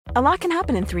A lot can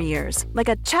happen in 3 years, like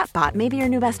a chatbot may be your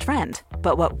new best friend.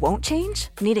 But what won't change?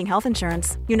 Needing health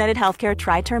insurance. United Healthcare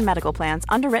Tri-Term Medical Plans,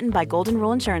 underwritten by Golden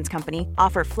Rule Insurance Company,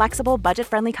 offer flexible,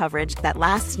 budget-friendly coverage that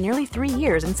lasts nearly 3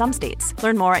 years in some states.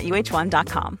 Learn more at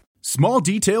uh1.com. Small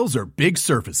details are big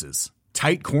surfaces.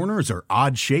 Tight corners are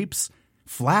odd shapes.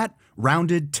 Flat,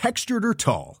 rounded, textured, or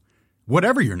tall.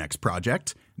 Whatever your next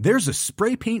project, there's a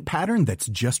spray paint pattern that's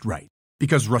just right.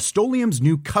 Because Rust-Oleum's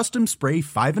new Custom Spray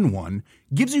 5-in-1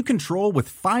 gives you control with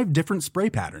 5 different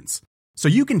spray patterns. So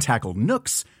you can tackle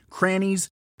nooks, crannies,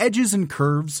 edges, and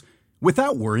curves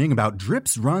without worrying about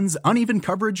drips, runs, uneven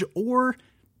coverage, or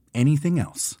anything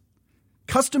else.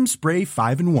 Custom Spray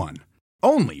 5-in-1.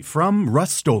 Only from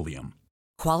Rust-Oleum.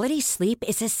 Quality sleep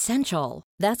is essential.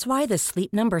 That's why the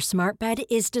Sleep Number Smart Bed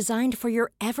is designed for your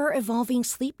ever-evolving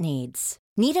sleep needs.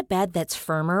 Need a bed that's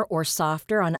firmer or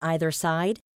softer on either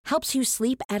side? Helps you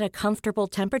sleep at a comfortable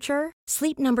temperature?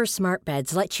 Sleep Number Smart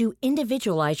Beds let you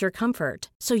individualize your comfort,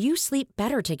 so you sleep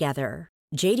better together.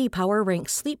 J.D. Power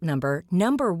ranks Sleep Number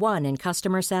number 1 in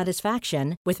customer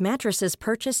satisfaction with mattresses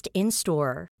purchased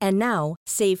in-store. And now,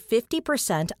 save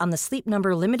 50% on the Sleep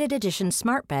Number Limited Edition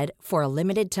Smart Bed for a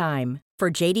limited time. For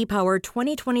J.D. Power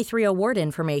 2023 award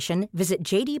information, visit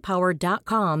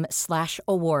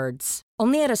jdpower.com/awards.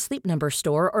 Only at a Sleep Number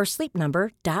store or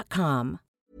sleepnumber.com.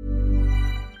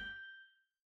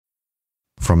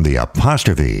 From the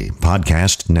Apostrophe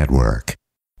Podcast Network.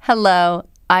 Hello,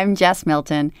 I'm Jess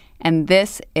Milton, and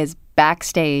this is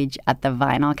Backstage at the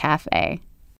Vinyl Cafe.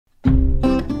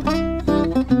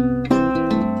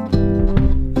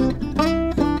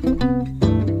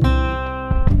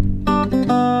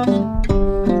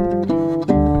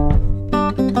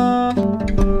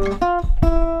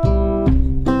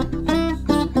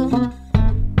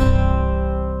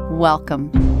 Welcome.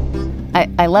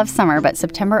 I love summer, but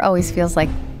September always feels like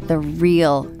the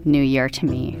real new year to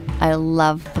me. I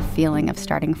love the feeling of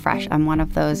starting fresh. I'm one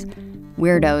of those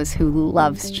weirdos who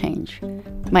loves change.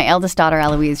 My eldest daughter,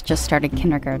 Eloise, just started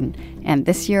kindergarten, and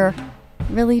this year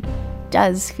really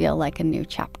does feel like a new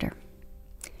chapter.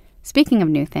 Speaking of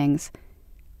new things,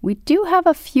 we do have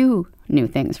a few new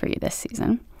things for you this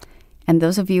season, and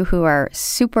those of you who are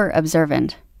super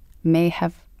observant may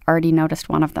have already noticed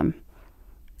one of them.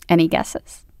 Any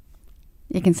guesses?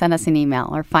 You can send us an email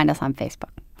or find us on Facebook.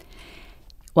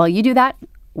 While you do that,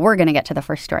 we're going to get to the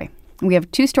first story. We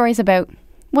have 2 stories about,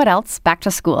 what else? Back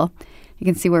to school. You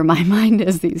can see where my mind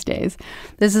is these days.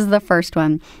 This is the first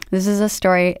one. This is a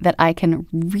story that I can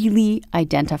really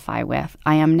identify with.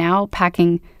 I am now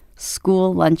packing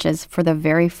school lunches for the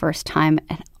very first time.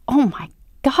 And oh my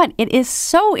God, it is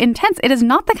so intense. It is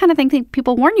not the kind of thing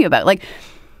people warn you about. Like,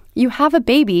 you have a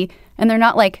baby and they're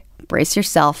not like, brace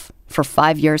yourself for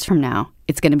 5 years from now.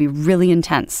 It's going to be really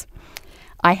intense.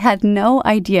 I had no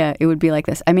idea it would be like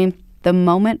this. I mean, the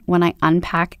moment when I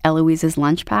unpack Eloise's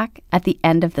lunch pack at the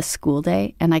end of the school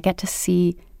day and I get to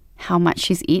see how much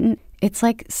she's eaten, it's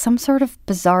like some sort of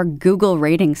bizarre Google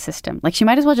rating system. Like, she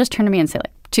might as well just turn to me and say,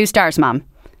 like, 2 stars, Mom.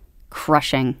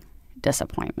 Crushing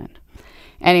disappointment.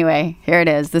 Anyway, here it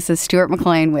is. This is Stuart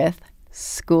McLean with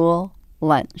School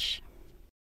Lunch.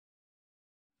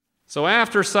 So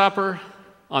after supper,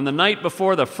 on the night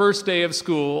before the first day of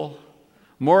school,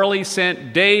 Morley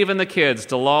sent Dave and the kids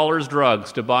to Lawler's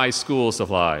Drugs to buy school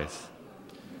supplies.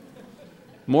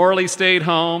 Morley stayed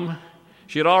home.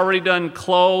 She had already done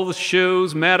clothes,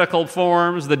 shoes, medical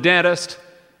forms, the dentist,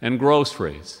 and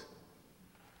groceries.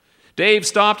 Dave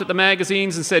stopped at the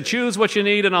magazines and said, "Choose what you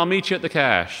need and I'll meet you at the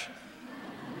cash."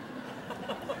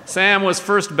 Sam was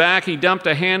first back. He dumped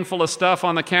a handful of stuff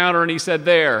on the counter and he said,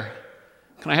 "There,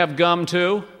 can I have gum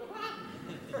too?"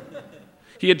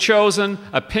 He had chosen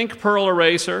a pink pearl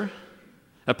eraser,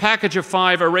 a package of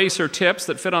 5 eraser tips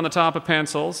that fit on the top of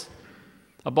pencils,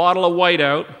 a bottle of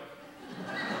whiteout,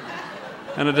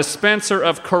 and a dispenser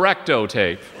of Correcto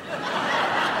tape.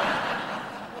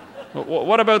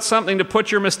 "What about something to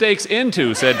put your mistakes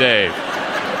into?" said Dave.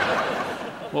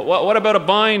 What about a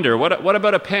binder? What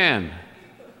about a pen?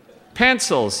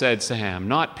 "Pencils," said Sam,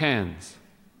 "not pens."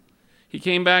 He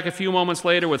came back a few moments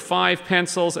later with 5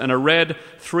 pencils and a red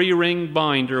 3-ring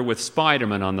binder with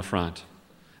Spider-Man on the front.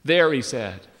 "There," he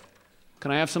said. "Can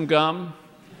I have some gum?"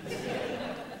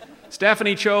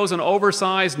 Stephanie chose an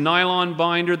oversized nylon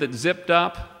binder that zipped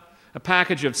up, a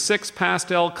package of 6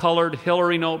 pastel-colored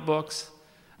Hillary notebooks,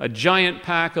 a giant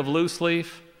pack of loose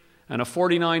leaf, and a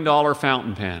 $49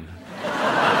 fountain pen.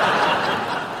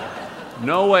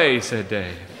 "No way," said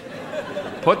Dave.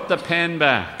 "Put the pen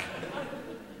back."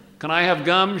 "Can I have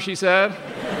gum?" she said.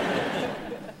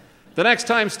 The next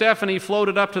time Stephanie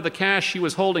floated up to the cash, she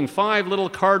was holding 5 little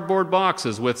cardboard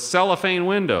boxes with cellophane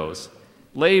windows.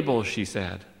 Labels, she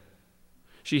said.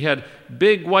 She had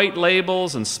big white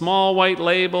labels and small white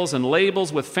labels and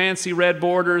labels with fancy red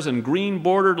borders and green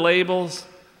bordered labels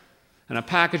and a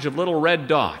package of little red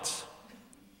dots.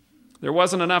 There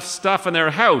wasn't enough stuff in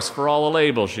their house for all the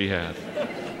labels she had.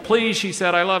 Please, she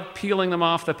said, I love peeling them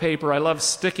off the paper. I love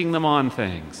sticking them on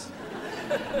things.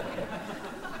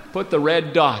 Put the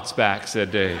red dots back,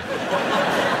 said Dave.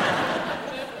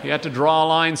 He had to draw a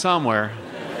line somewhere.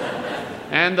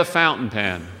 And the fountain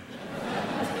pen.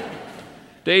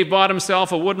 Dave bought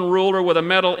himself a wooden ruler with a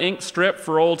metal ink strip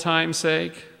for old time's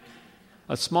sake,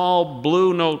 a small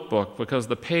blue notebook because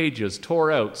the pages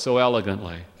tore out so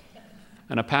elegantly,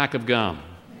 and a pack of gum.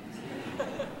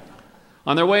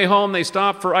 On their way home, they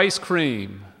stopped for ice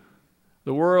cream.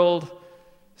 The world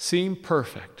seemed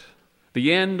perfect.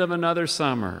 The end of another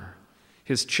summer.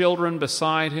 His children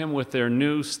beside him with their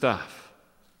new stuff.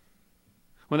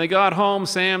 When they got home,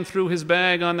 Sam threw his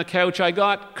bag on the couch. I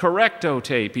got Correcto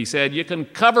tape, he said. You can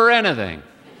cover anything.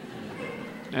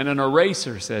 And an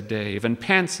eraser, said Dave, and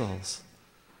pencils.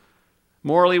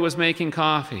 Morley was making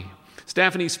coffee.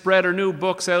 Stephanie spread her new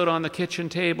books out on the kitchen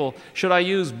table. Should I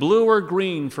use blue or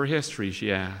green for history, she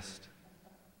asked.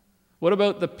 What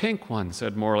about the pink one,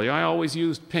 said Morley. I always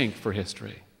used pink for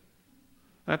history.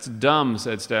 That's dumb,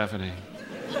 said Stephanie.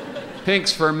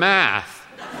 Pink's for math.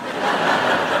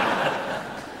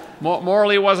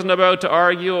 Morley wasn't about to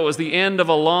argue. It was the end of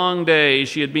a long day.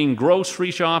 She had been grocery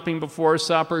shopping before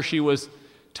supper. She was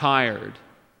tired.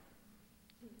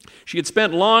 She had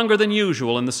spent longer than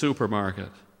usual in the supermarket,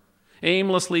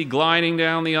 aimlessly gliding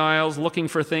down the aisles, looking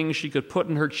for things she could put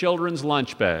in her children's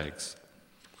lunch bags.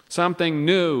 Something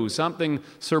new, something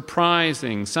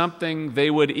surprising, something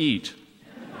they would eat.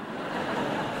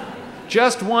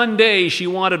 Just one day, she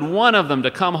wanted one of them to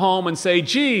come home and say,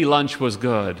 gee, lunch was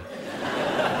good.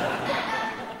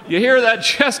 You hear that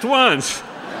just once.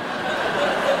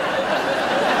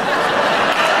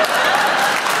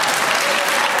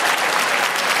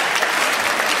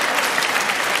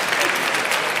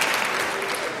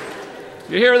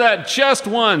 You hear that just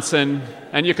once and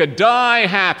you could die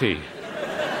happy.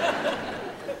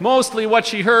 Mostly what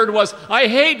she heard was, I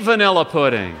hate vanilla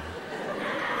pudding.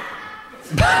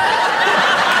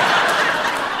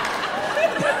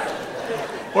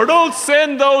 Or don't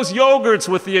send those yogurts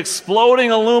with the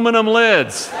exploding aluminum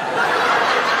lids.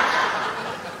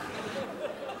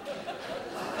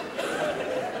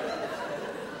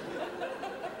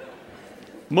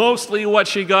 Mostly what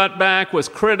she got back was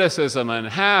criticism and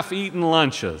half-eaten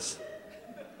lunches.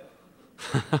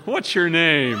 What's your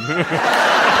name?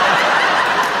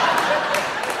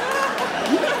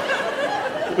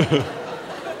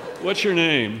 What's your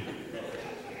name?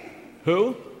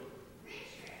 Who?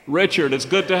 Richard. It's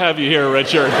good to have you here,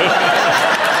 Richard.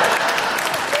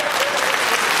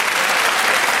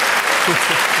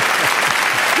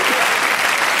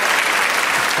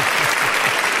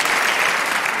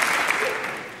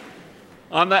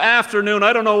 On the afternoon,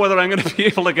 I don't know whether I'm going to be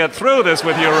able to get through this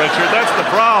with you, Richard. That's the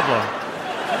problem.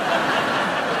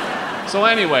 So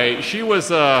anyway, she was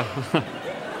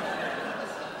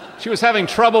having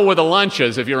trouble with the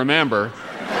lunches, if you remember.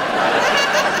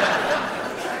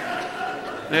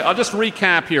 I'll just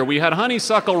recap here. We had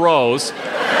honeysuckle rose.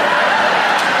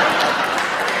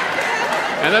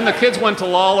 And then the kids went to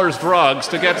Lawler's Drugs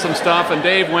to get some stuff, and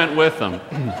Dave went with them.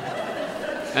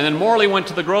 And then Morley went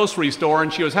to the grocery store,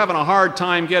 and she was having a hard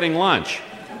time getting lunch.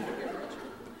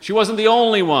 She wasn't the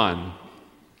only one.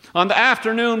 On the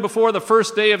afternoon before the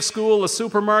first day of school, the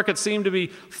supermarket seemed to be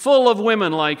full of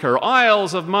women like her,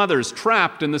 aisles of mothers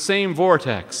trapped in the same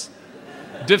vortex.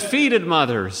 Defeated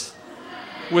mothers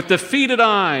with defeated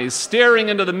eyes staring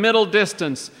into the middle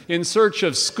distance in search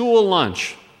of school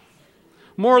lunch.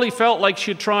 Morley felt like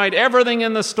she'd tried everything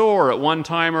in the store at one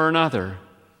time or another.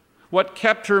 What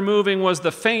kept her moving was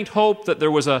the faint hope that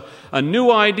there was a new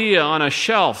idea on a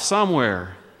shelf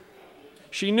somewhere.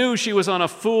 She knew she was on a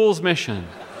fool's mission.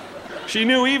 She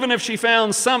knew even if she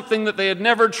found something that they had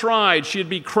never tried, she'd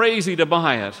be crazy to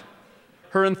buy it.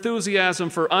 Her enthusiasm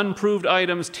for unproved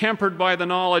items tempered by the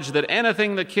knowledge that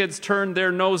anything the kids turned their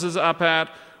noses up at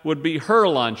would be her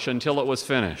lunch until it was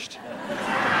finished.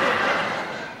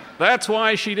 That's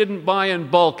why she didn't buy in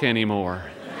bulk anymore.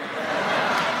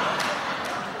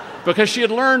 Because she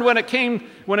had learned when it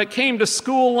came to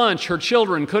school lunch, her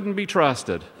children couldn't be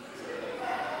trusted.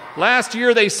 Last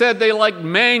year they said they liked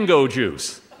mango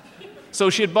juice. So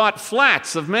she had bought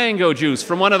flats of mango juice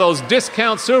from one of those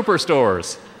discount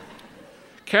superstores,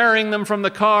 carrying them from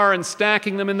the car and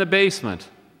stacking them in the basement.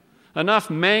 Enough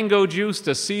mango juice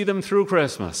to see them through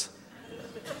Christmas.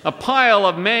 A pile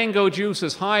of mango juice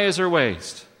as high as her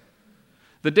waist.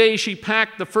 The day she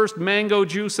packed the first mango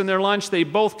juice in their lunch, they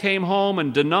both came home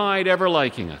and denied ever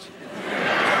liking it.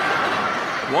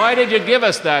 Why did you give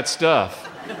us that stuff?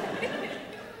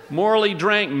 Morley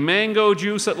drank mango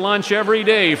juice at lunch every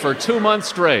day for 2 months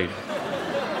straight.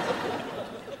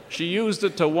 She used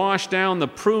it to wash down the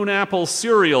prune apple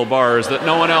cereal bars that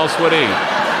no one else would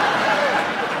eat.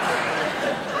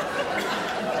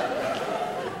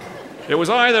 It was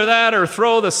either that or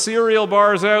throw the cereal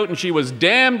bars out, and she was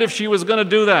damned if she was going to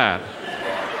do that.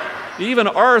 Even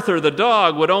Arthur, the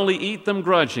dog, would only eat them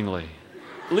grudgingly,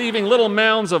 leaving little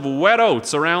mounds of wet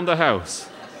oats around the house,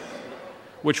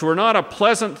 which were not a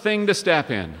pleasant thing to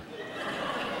step in,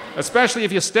 especially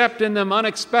if you stepped in them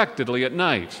unexpectedly at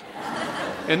night,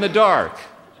 in the dark,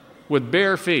 with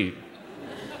bare feet.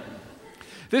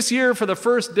 This year, for the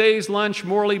first day's lunch,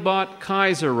 Morley bought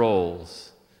Kaiser rolls,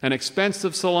 an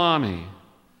expensive salami,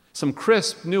 some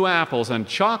crisp new apples, and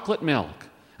chocolate milk,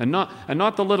 and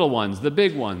not the little ones, the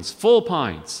big ones, full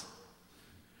pints.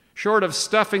 Short of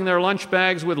stuffing their lunch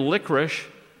bags with licorice,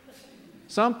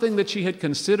 something that she had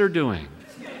considered doing,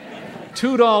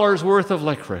 $2 worth of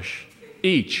licorice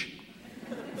each,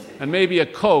 and maybe a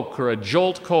Coke or a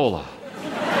Jolt Cola.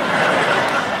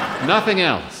 Nothing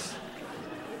else.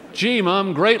 Gee,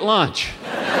 Mom, great lunch.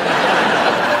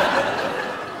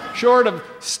 Short of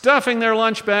stuffing their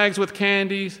lunch bags with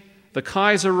candies, the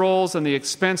Kaiser rolls and the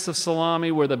expensive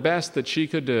salami were the best that she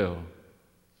could do.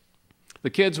 The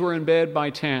kids were in bed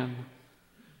by 10.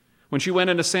 When she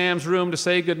went into Sam's room to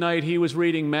say goodnight, he was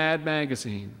reading Mad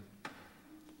magazine.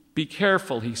 "Be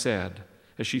careful," he said,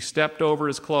 as she stepped over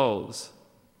his clothes.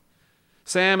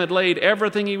 Sam had laid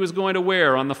everything he was going to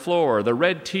wear on the floor, the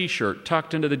red T-shirt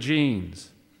tucked into the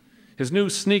jeans, his new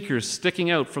sneakers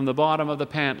sticking out from the bottom of the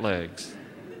pant legs,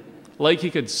 like he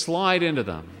could slide into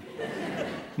them.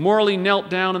 Morley knelt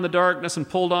down in the darkness and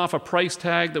pulled off a price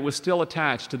tag that was still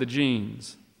attached to the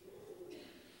jeans.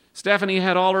 Stephanie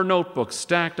had all her notebooks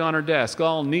stacked on her desk,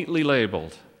 all neatly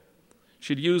labeled.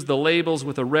 She'd used the labels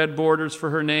with the red borders for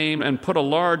her name and put a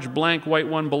large blank white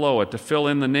one below it to fill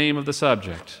in the name of the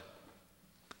subject.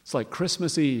 "It's like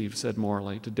Christmas Eve," said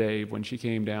Morley to Dave when she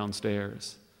came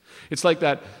downstairs. "It's like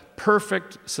that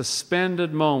perfect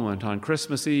suspended moment on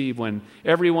Christmas Eve when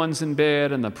everyone's in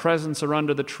bed and the presents are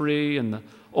under the tree and the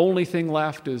only thing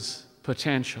left is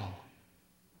potential.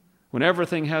 When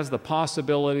everything has the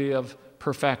possibility of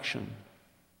perfection."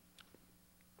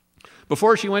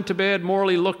 Before she went to bed,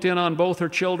 Morley looked in on both her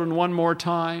children one more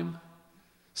time.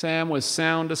 Sam was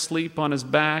sound asleep on his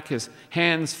back, his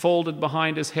hands folded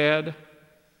behind his head,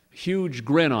 a huge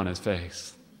grin on his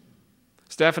face.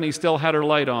 Stephanie still had her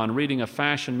light on, reading a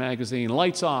fashion magazine.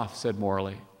 "Lights off," said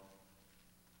Morley.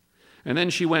 And then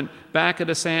she went back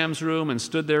into Sam's room and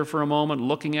stood there for a moment,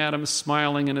 looking at him,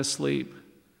 smiling in his sleep,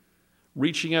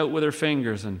 reaching out with her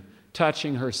fingers and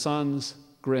touching her son's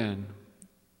grin.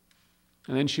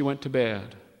 And then she went to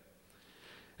bed.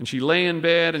 And she lay in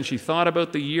bed and she thought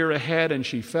about the year ahead and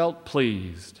she felt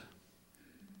pleased.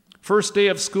 First day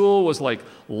of school was like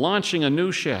launching a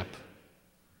new ship.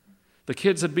 The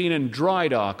kids had been in dry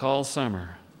dock all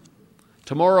summer.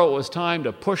 Tomorrow it was time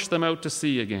to push them out to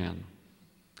sea again.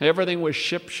 Everything was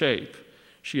ship-shape.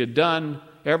 She had done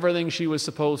everything she was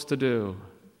supposed to do.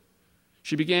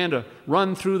 She began to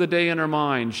run through the day in her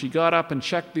mind. She got up and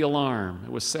checked the alarm.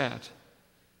 It was set.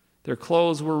 Their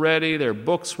clothes were ready. Their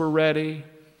books were ready.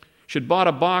 She'd bought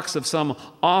a box of some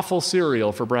awful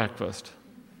cereal for breakfast,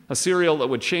 a cereal that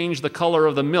would change the color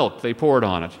of the milk they poured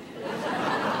on it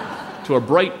to a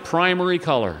bright primary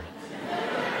color.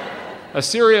 A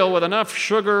cereal with enough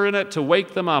sugar in it to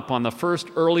wake them up on the first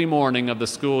early morning of the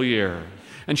school year.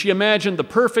 And she imagined the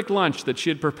perfect lunch that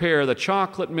she'd prepare, the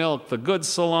chocolate milk, the good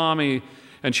salami,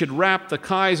 and she'd wrap the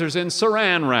Kaisers in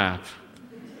saran wrap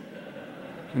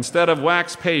instead of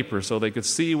wax paper so they could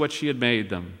see what she had made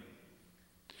them.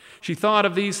 She thought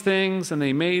of these things and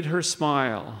they made her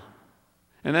smile.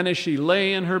 And then as she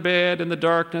lay in her bed in the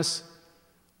darkness,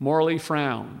 Morley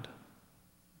frowned.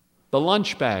 The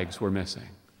lunch bags were missing.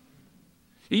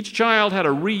 Each child had a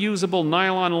reusable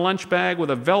nylon lunch bag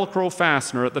with a Velcro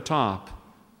fastener at the top.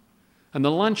 And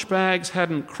the lunch bags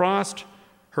hadn't crossed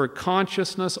her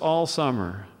consciousness all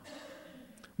summer.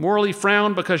 Morley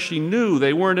frowned because she knew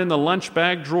they weren't in the lunch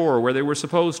bag drawer where they were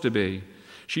supposed to be.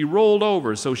 She rolled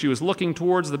over so she was looking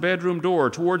towards the bedroom door,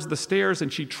 towards the stairs,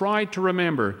 and she tried to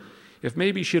remember if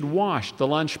maybe she'd washed the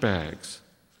lunch bags.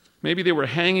 Maybe they were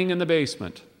hanging in the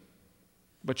basement.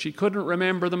 But she couldn't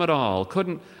remember them at all,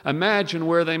 couldn't imagine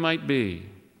where they might be.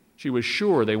 She was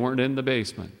sure they weren't in the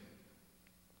basement.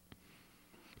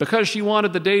 Because she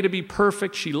wanted the day to be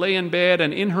perfect, she lay in bed,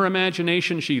 and in her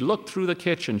imagination, she looked through the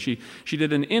kitchen. She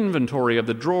did an inventory of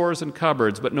the drawers and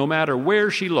cupboards, but no matter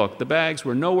where she looked, the bags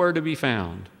were nowhere to be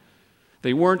found.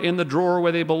 They weren't in the drawer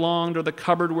where they belonged or the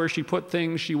cupboard where she put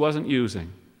things she wasn't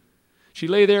using. She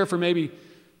lay there for maybe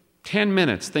 10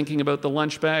 minutes thinking about the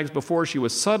lunch bags before she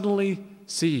was suddenly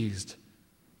seized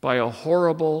by a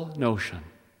horrible notion.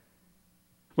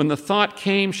 When the thought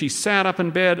came, she sat up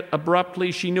in bed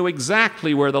abruptly. She knew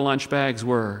exactly where the lunch bags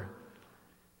were.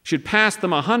 She'd passed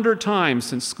them 100 times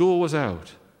since school was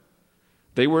out.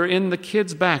 They were in the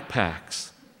kids'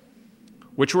 backpacks,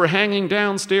 which were hanging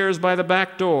downstairs by the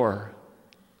back door,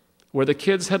 where the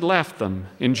kids had left them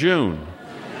in June,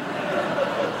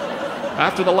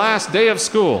 after the last day of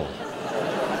school,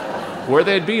 where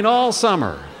they'd been all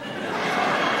summer,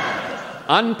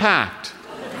 unpacked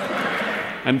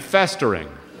and festering.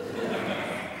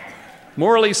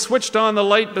 Morley switched on the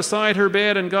light beside her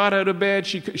bed and got out of bed.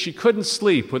 She couldn't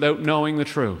sleep without knowing the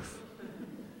truth.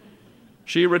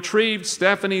 She retrieved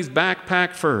Stephanie's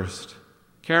backpack first,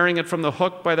 carrying it from the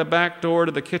hook by the back door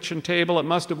to the kitchen table. It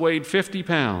must have weighed 50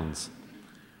 pounds.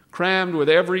 Crammed with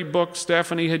every book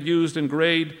Stephanie had used in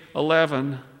grade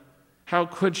 11, how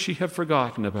could she have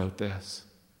forgotten about this?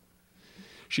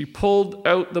 She pulled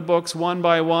out the books one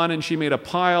by one, and she made a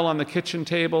pile on the kitchen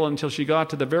table until she got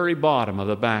to the very bottom of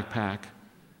the backpack.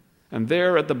 And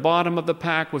there at the bottom of the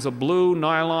pack was a blue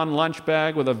nylon lunch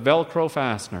bag with a Velcro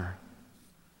fastener,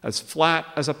 as flat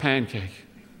as a pancake.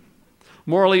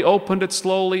 Morley opened it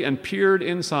slowly and peered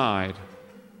inside.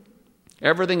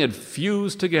 Everything had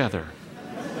fused together,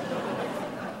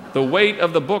 the weight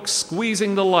of the book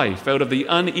squeezing the life out of the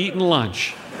uneaten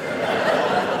lunch.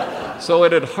 So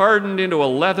it had hardened into a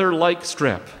leather-like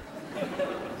strip.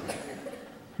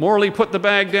 Morley put the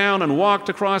bag down and walked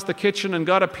across the kitchen and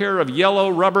got a pair of yellow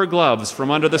rubber gloves from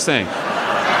under the sink.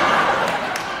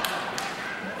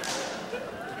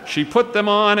 She put them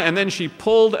on, and then she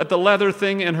pulled at the leather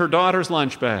thing in her daughter's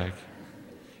lunch bag.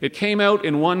 It came out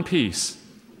in one piece.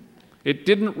 It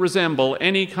didn't resemble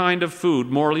any kind of food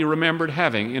Morley remembered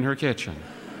having in her kitchen.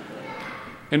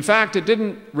 In fact, it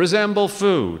didn't resemble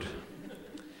food.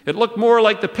 It looked more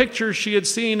like the pictures she had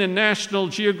seen in National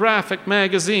Geographic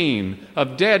magazine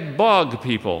of dead bog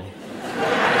people.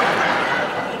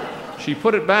 She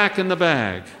put it back in the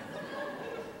bag.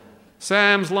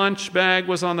 Sam's lunch bag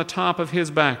was on the top of his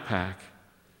backpack.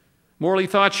 Morley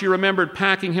thought she remembered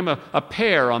packing him a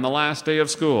pear on the last day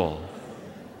of school,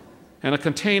 and a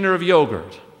container of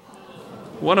yogurt,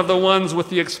 one of the ones with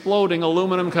the exploding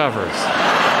aluminum covers.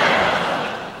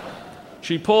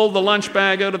 She pulled the lunch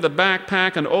bag out of the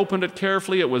backpack and opened it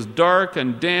carefully. It was dark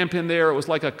and damp in there. It was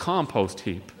like a compost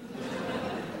heap.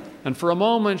 And for a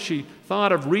moment, she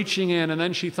thought of reaching in, and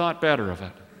then she thought better of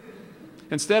it.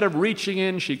 Instead of reaching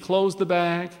in, she closed the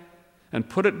bag and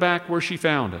put it back where she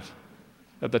found it,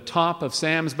 at the top of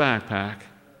Sam's backpack.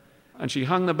 And she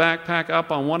hung the backpack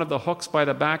up on one of the hooks by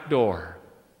the back door,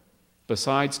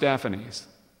 beside Stephanie's.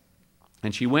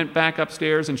 And she went back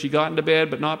upstairs and she got into bed,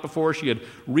 but not before she had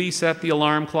reset the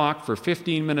alarm clock for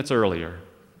 15 minutes earlier.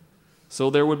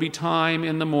 So there would be time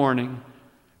in the morning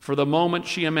for the moment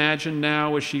she imagined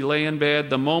now as she lay in bed,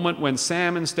 the moment when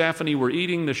Sam and Stephanie were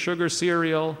eating the sugar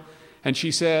cereal, and she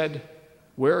said,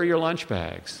 "Where are your lunch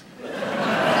bags?"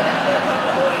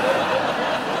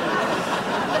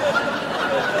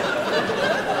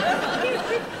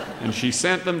 And she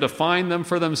sent them to find them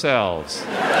for themselves.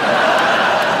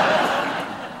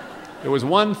 It was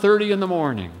 1:30 in the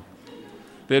morning.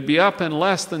 They'd be up in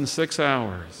less than 6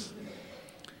 hours.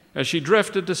 As she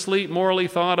drifted to sleep, Morley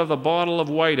thought of the bottle of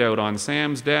whiteout on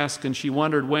Sam's desk, and she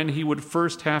wondered when he would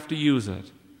first have to use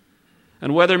it,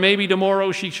 and whether maybe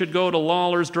tomorrow she should go to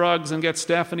Lawler's Drugs and get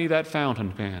Stephanie that fountain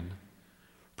pen,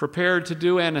 prepared to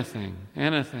do anything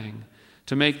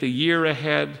to make the year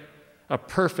ahead a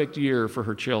perfect year for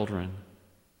her children.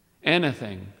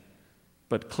 Anything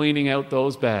but cleaning out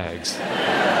those bags.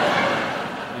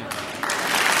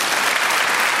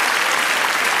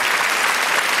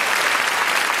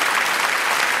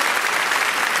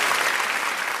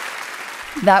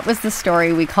 That was the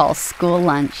story we call School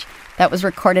Lunch. That was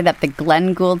recorded at the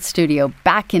Glenn Gould Studio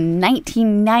back in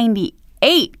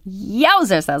 1998.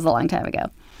 Yowzers, that was a long time ago.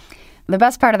 The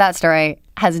best part of that story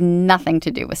has nothing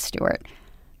to do with Stuart.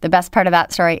 The best part of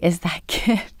that story is that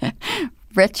kid,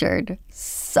 Richard.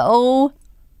 So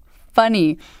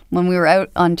funny. When we were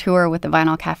out on tour with the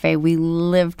Vinyl Cafe, we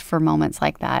lived for moments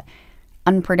like that.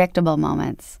 Unpredictable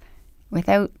moments.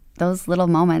 Without those little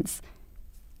moments,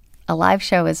 a live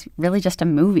show is really just a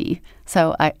movie.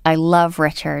 So I love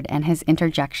Richard and his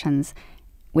interjections,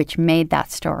 which made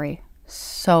that story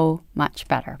so much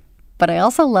better. But I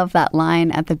also love that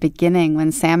line at the beginning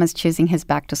when Sam is choosing his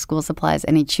back-to-school supplies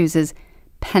and he chooses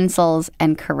pencils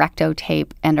and Correcto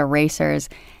tape and erasers,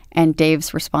 and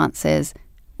Dave's response is,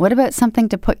 "What about something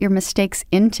to put your mistakes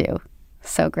into?"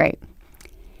 So great.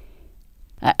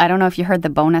 I don't know if you heard the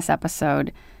bonus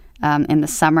episode in the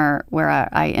summer where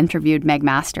I interviewed Meg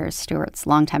Masters, Stuart's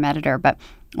longtime editor, but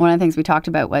one of the things we talked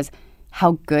about was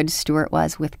how good Stuart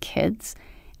was with kids.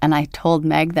 And I told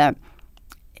Meg that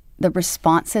the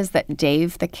responses that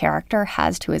Dave, the character,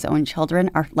 has to his own children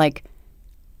are like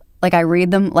I read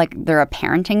them like they're a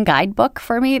parenting guidebook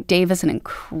for me. Dave is an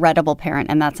incredible parent,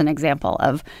 and that's an example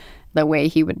of the way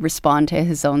he would respond to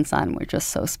his own son, which is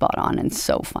so spot on and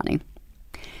so funny.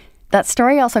 That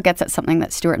story also gets at something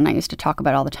that Stuart and I used to talk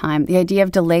about all the time, the idea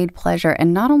of delayed pleasure,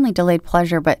 and not only delayed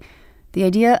pleasure, but the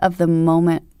idea of the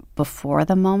moment before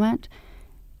the moment.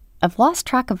 I've lost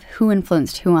track of who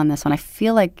influenced who on this one. I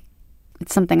feel like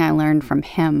it's something I learned from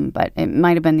him, but it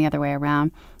might have been the other way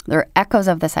around. There are echoes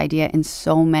of this idea in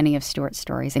so many of Stuart's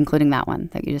stories, including that one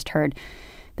that you just heard.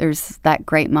 There's that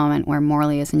great moment where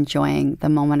Morley is enjoying the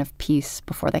moment of peace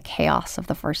before the chaos of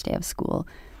the first day of school,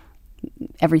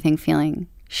 everything feeling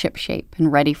shipshape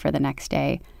and ready for the next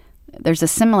day. There's a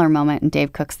similar moment in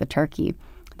Dave Cooks the Turkey,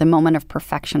 the moment of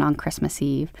perfection on Christmas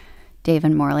Eve. Dave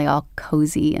and Morley all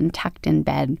cozy and tucked in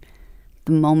bed,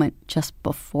 the moment just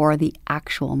before the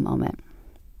actual moment.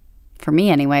 For me,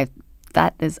 anyway,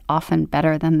 that is often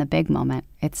better than the big moment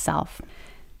itself.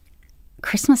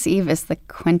 Christmas Eve is the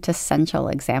quintessential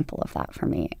example of that for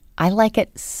me. I like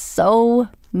it so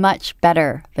much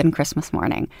better than Christmas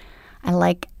morning. I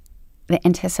like the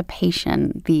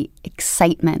anticipation, the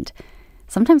excitement.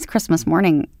 Sometimes Christmas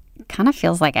morning kind of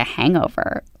feels like a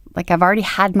hangover. Like I've already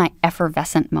had my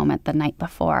effervescent moment the night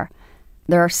before.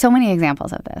 There are so many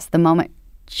examples of this. The moment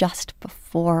just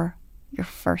before your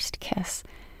first kiss,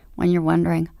 when you're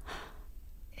wondering,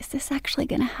 is this actually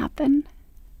going to happen?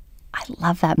 I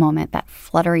love that moment, that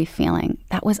fluttery feeling.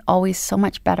 That was always so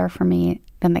much better for me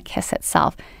than the kiss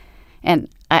itself. And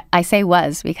I say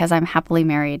was because I'm happily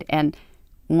married. And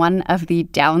one of the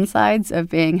downsides of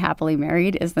being happily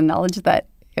married is the knowledge that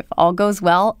if all goes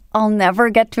well, I'll never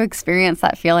get to experience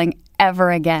that feeling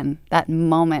ever again, that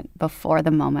moment before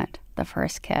the moment, the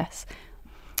first kiss.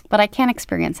 But I can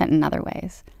experience it in other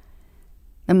ways.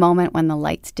 The moment when the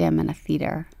lights dim in a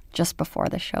theater just before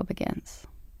the show begins.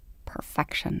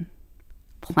 Perfection.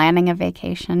 Planning a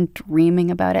vacation,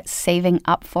 dreaming about it, saving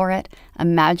up for it,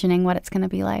 imagining what it's going to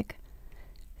be like.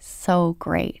 So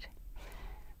great.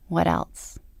 What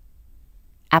else?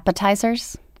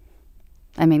 Appetizers?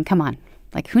 I mean, come on.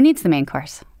 Like, who needs the main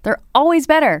course? They're always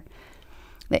better.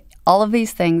 All of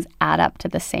these things add up to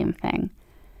the same thing.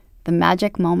 The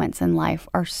magic moments in life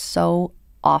are so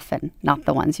often not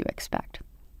the ones you expect.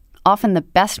 Often the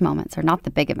best moments are not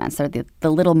the big events. They're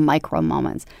the little micro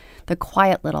moments, the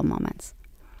quiet little moments.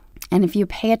 And if you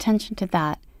pay attention to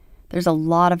that, there's a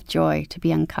lot of joy to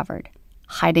be uncovered,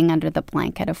 hiding under the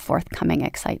blanket of forthcoming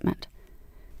excitement.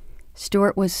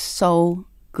 Stuart was so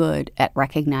good at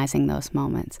recognizing those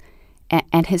moments,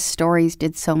 and his stories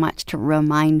did so much to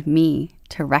remind me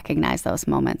to recognize those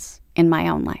moments in my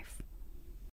own life.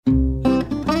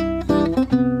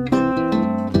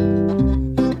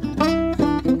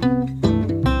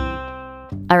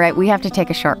 All right, we have to take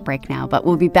a short break now, but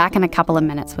we'll be back in a couple of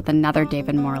minutes with another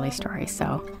David Morley story,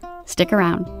 so stick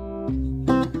around.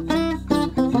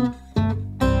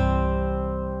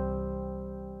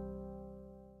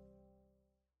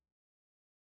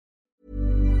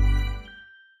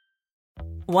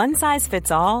 One size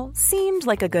fits all seemed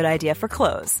like a good idea for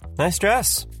clothes. Nice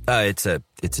dress. It's a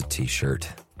t-shirt.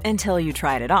 Until you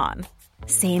tried it on.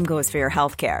 Same goes for your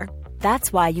healthcare.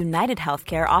 That's why United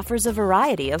Healthcare offers a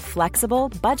variety of flexible,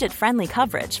 budget-friendly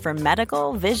coverage for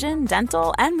medical, vision,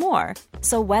 dental, and more.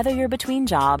 So whether you're between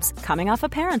jobs, coming off a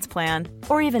parent's plan,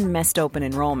 or even missed open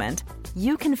enrollment,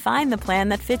 you can find the plan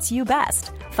that fits you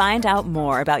best. Find out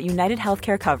more about United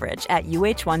Healthcare coverage at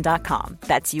uh1.com.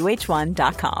 That's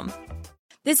uh1.com.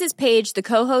 This is Paige, the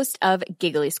co-host of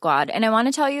Giggly Squad, and I want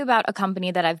to tell you about a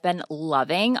company that I've been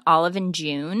loving, Olive &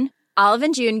 June.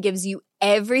 Olive & June gives you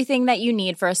everything that you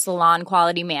need for a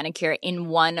salon-quality manicure in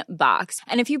one box.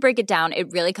 And if you break it down,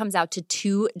 it really comes out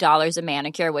to $2 a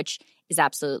manicure, which is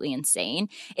absolutely insane.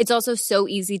 It's also so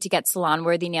easy to get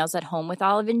salon-worthy nails at home with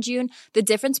Olive & June. The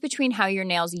difference between how your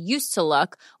nails used to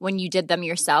look when you did them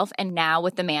yourself and now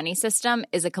with the Mani system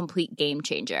is a complete game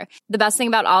changer. The best thing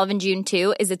about Olive & June,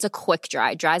 too, is it's a quick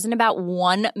dry. Dries in about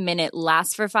 1 minute,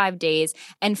 lasts for 5 days,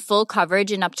 and full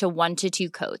coverage in up to 1 to 2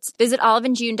 coats. Visit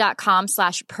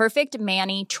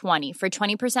oliveandjune.com/perfectmani20 for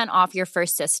 20% off your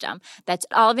first system. That's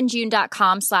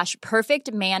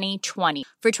oliveandjune.com/perfectmani20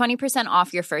 for 20%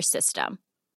 off your first system.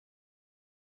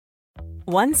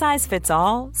 One size fits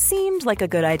all seemed like a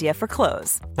good idea for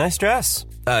clothes. Nice dress.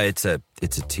 It's a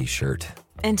t-shirt.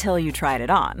 Until you tried it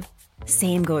on.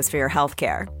 Same goes for your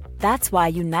healthcare. That's why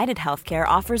United Healthcare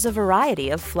offers a variety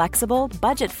of flexible,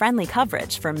 budget-friendly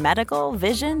coverage for medical,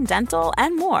 vision, dental,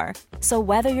 and more. So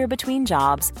whether you're between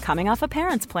jobs, coming off a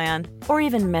parent's plan, or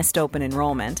even missed open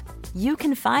enrollment, you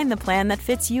can find the plan that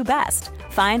fits you best.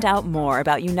 Find out more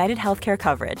about United Healthcare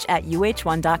coverage at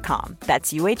uh1.com.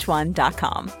 That's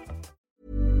uh1.com.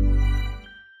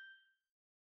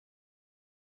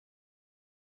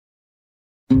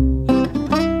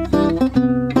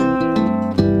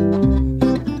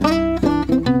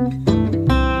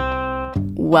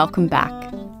 Welcome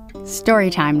back. Story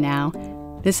time now.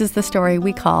 This is the story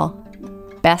we call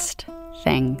Best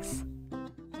Things.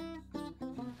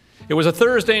 It was a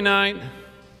Thursday night,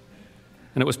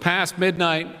 and it was past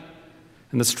midnight,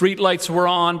 and the street lights were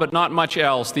on, but not much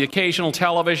else. The occasional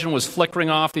television was flickering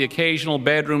off the occasional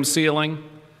bedroom ceiling.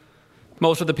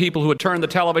 Most of the people who had turned the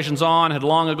televisions on had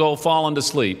long ago fallen to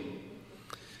sleep.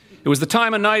 It was the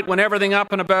time of night when everything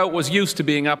up and about was used to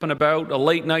being up and about: a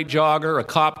late-night jogger, a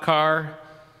cop car,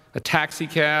 a taxi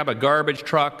cab, a garbage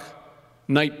truck,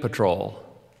 night patrol.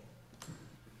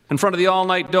 In front of the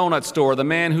all-night donut store, the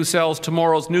man who sells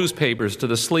tomorrow's newspapers to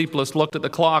the sleepless looked at the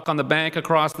clock on the bank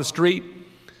across the street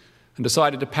and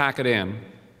decided to pack it in.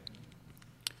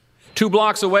 2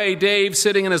 blocks away, Dave,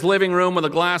 sitting in his living room with a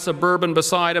glass of bourbon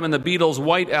beside him and the Beatles'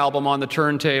 White Album on the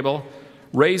turntable,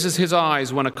 raises his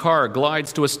eyes when a car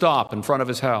glides to a stop in front of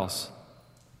his house.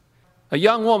 A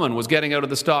young woman was getting out of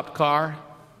the stopped car.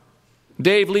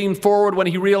 Dave leaned forward when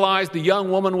he realized the young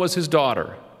woman was his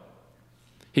daughter.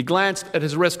 He glanced at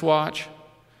his wristwatch,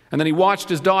 and then he watched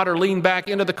his daughter lean back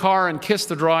into the car and kiss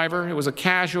the driver. It was a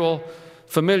casual,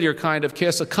 familiar kind of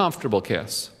kiss, a comfortable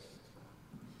kiss.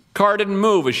 Car didn't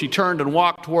move as she turned and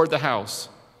walked toward the house.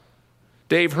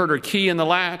 Dave heard her key in the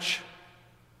latch,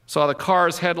 saw the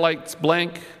car's headlights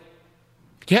blink.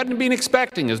 He hadn't been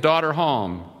expecting his daughter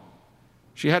home.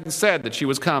 She hadn't said that she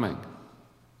was coming.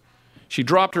 She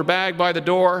dropped her bag by the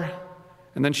door,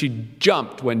 and then she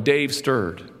jumped when Dave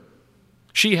stirred.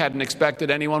 She hadn't expected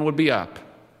anyone would be up.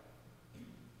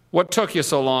 "What took you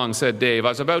so long?" said Dave. "I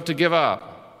was about to give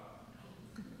up."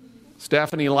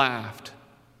 Stephanie laughed.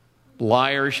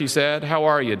 "Liar," she said. "How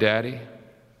are you, Daddy?"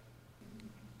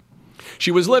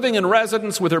 She was living in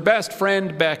residence with her best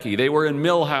friend, Becky. They were in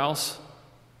Millhouse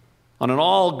on an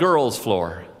all-girls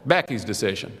floor. Becky's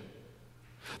decision.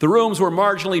 The rooms were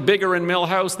marginally bigger in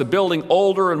Millhouse, the building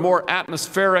older and more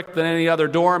atmospheric than any other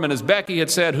dorm, and as Becky had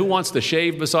said, who wants to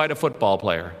shave beside a football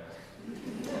player?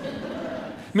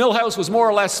 Millhouse was more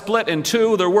or less split in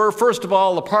two. There were, first of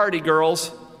all, the party girls,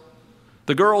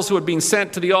 the girls who had been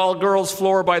sent to the all-girls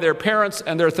floor by their parents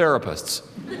and their therapists.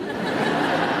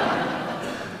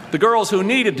 The girls who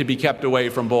needed to be kept away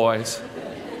from boys.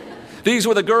 These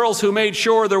were the girls who made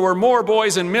sure there were more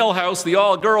boys in Millhouse, the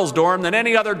all-girls dorm, than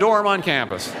any other dorm on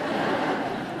campus.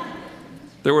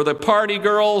 There were the party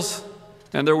girls,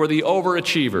 and there were the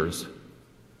overachievers.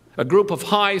 A group of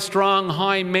high-strung,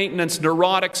 high-maintenance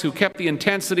neurotics who kept the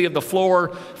intensity of the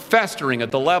floor festering at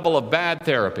the level of bad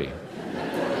therapy.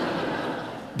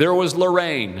 There was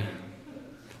Lorraine,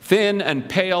 thin and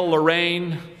pale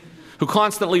Lorraine, who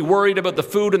constantly worried about the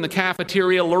food in the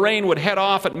cafeteria. Lorraine would head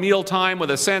off at mealtime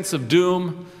with a sense of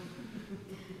doom,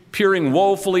 peering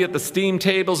woefully at the steam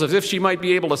tables as if she might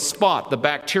be able to spot the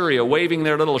bacteria waving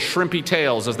their little shrimpy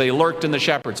tails as they lurked in the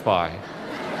shepherd's pie.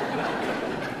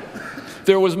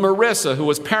 There was Marissa, who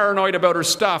was paranoid about her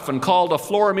stuff and called a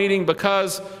floor meeting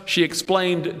because, she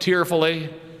explained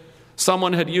tearfully,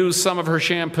 someone had used some of her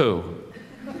shampoo.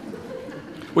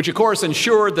 Which, of course,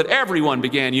 ensured that everyone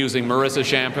began using Marissa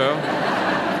shampoo.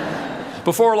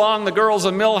 Before long, the girls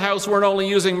of Millhouse weren't only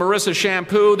using Marissa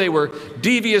shampoo, they were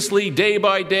deviously, day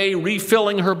by day,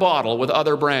 refilling her bottle with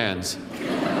other brands.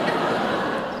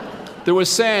 There was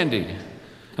Sandy,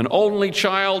 an only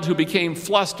child who became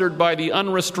flustered by the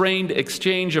unrestrained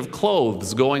exchange of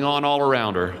clothes going on all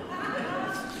around her.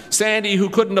 Sandy, who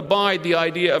couldn't abide the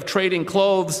idea of trading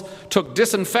clothes, took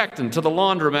disinfectant to the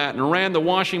laundromat and ran the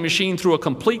washing machine through a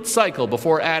complete cycle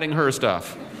before adding her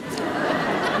stuff.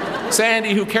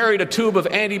 Sandy, who carried a tube of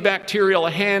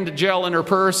antibacterial hand gel in her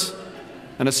purse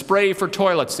and a spray for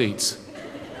toilet seats.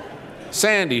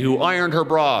 Sandy, who ironed her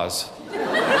bras.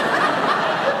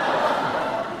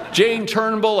 Jane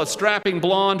Turnbull, a strapping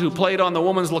blonde who played on the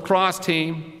women's lacrosse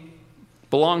team,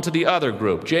 belonged to the other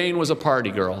group. Jane was a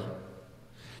party girl.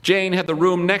 Jane had the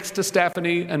room next to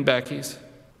Stephanie and Becky's.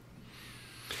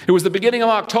 It was the beginning of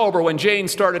October when Jane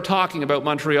started talking about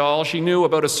Montreal. She knew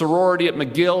about a sorority at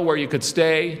McGill where you could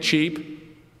stay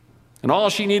cheap, and all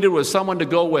she needed was someone to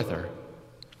go with her.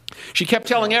 She kept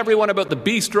telling everyone about the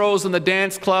bistros and the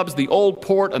dance clubs, the old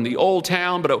port and the old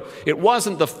town, but it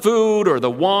wasn't the food or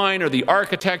the wine or the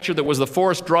architecture that was the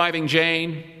force driving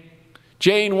Jane.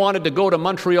 Jane wanted to go to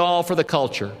Montreal for the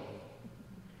culture.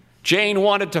 Jane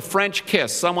wanted to French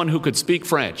kiss someone who could speak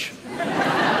French.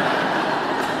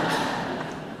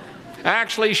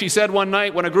 Actually, she said one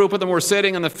night when a group of them were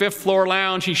sitting in the 5th floor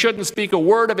lounge, she shouldn't speak a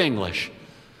word of English.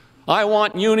 I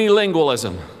want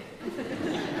unilingualism.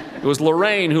 It was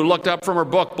Lorraine who looked up from her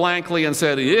book blankly and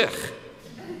said, "Ugh."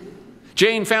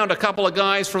 Jane found a couple of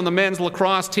guys from the men's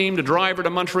lacrosse team to drive her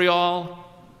to Montreal.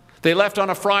 They left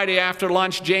on a Friday after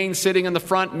lunch, Jane sitting in the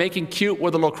front making cute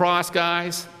with the lacrosse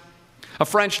guys, a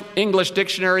French-English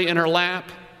dictionary in her lap,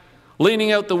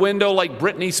 leaning out the window like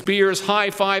Britney Spears,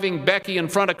 high-fiving Becky in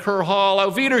front of Kerr Hall.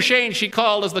 "Auf Wiedersehen," she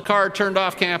called as the car turned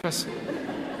off campus.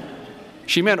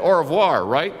 She meant au revoir,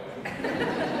 right?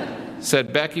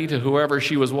 Said Becky to whoever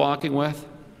she was walking with.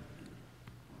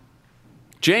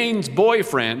 Jane's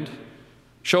boyfriend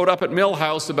showed up at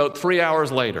Millhouse about 3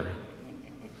 hours later.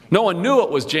 No one knew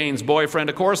it was Jane's boyfriend,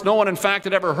 of course. No one, in fact,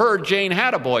 had ever heard Jane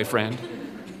had a boyfriend.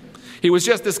 He was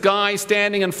just this guy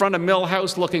standing in front of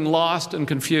Millhouse looking lost and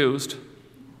confused,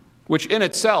 which in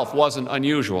itself wasn't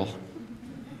unusual.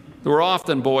 There were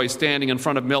often boys standing in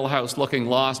front of Millhouse looking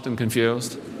lost and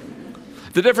confused.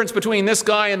 The difference between this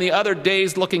guy and the other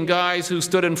dazed-looking guys who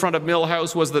stood in front of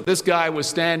Millhouse was that this guy was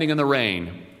standing in the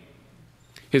rain.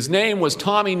 His name was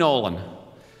Tommy Nolan,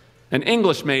 an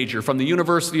English major from the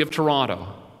University of Toronto.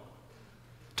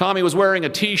 Tommy was wearing a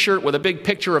T-shirt with a big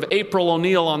picture of April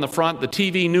O'Neil on the front, the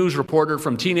TV news reporter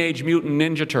from Teenage Mutant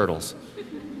Ninja Turtles.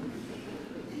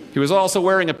 He was also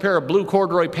wearing a pair of blue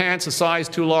corduroy pants a size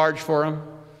too large for him,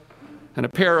 and a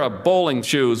pair of bowling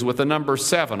shoes with the number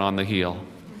 7 on the heel.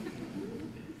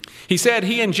 He said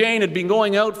he and Jane had been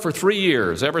going out for 3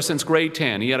 years, ever since grade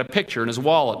 10. He had a picture in his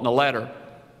wallet and a letter.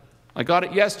 "I got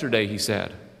it yesterday," he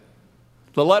said.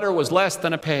 The letter was less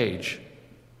than a page.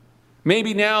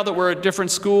 "Maybe now that we're at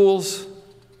different schools,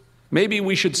 maybe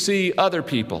we should see other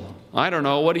people. I don't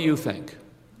know, what do you think?"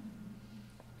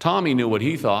 Tommy knew what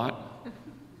he thought.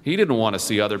 He didn't want to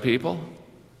see other people.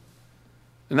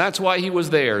 And that's why he was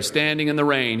there, standing in the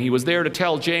rain. He was there to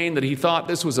tell Jane that he thought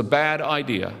this was a bad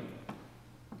idea.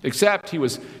 Except he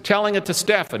was telling it to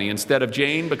Stephanie instead of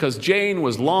Jane, because Jane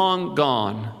was long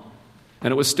gone.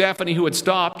 And it was Stephanie who had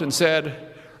stopped and said,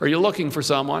 "Are you looking for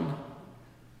someone?"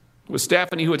 It was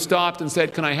Stephanie who had stopped and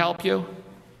said, "Can I help you?"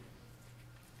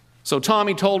 So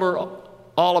Tommy told her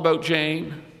all about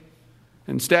Jane.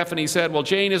 And Stephanie said, "Well,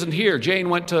 Jane isn't here. Jane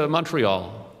went to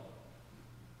Montreal."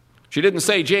 She didn't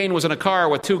say Jane was in a car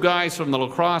with 2 guys from the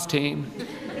lacrosse team.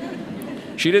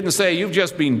 She didn't say, "You've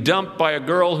just been dumped by a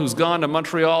girl who's gone to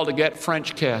Montreal to get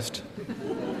French kissed."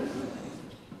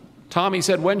 Tommy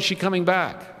said, "When's she coming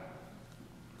back?"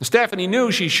 Stephanie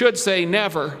knew she should say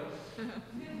never.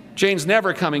 Jane's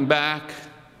never coming back.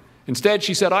 Instead,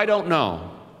 she said, "I don't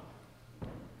know."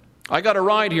 "I got a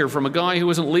ride here from a guy who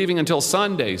isn't leaving until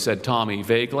Sunday," said Tommy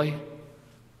vaguely.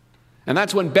 And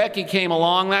that's when Becky came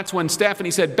along. That's when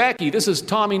Stephanie said, "Becky, this is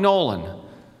Tommy Nolan."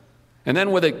 And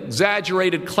then with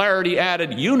exaggerated clarity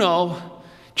added, "You know,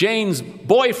 Jane's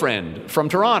boyfriend from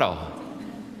Toronto."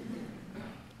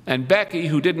 And Becky,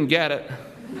 who didn't get it,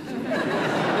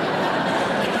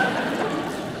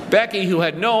 Becky, who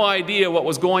had no idea what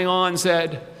was going on,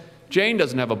 said, "Jane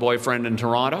doesn't have a boyfriend in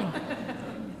Toronto."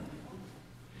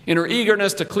 In her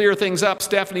eagerness to clear things up,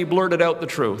 Stephanie blurted out the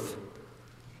truth.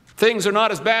 "Things are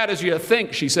not as bad as you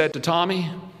think," she said to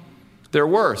Tommy. "They're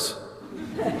worse."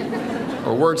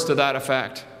 Or words to that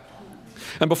effect.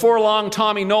 And before long,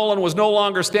 Tommy Nolan was no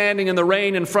longer standing in the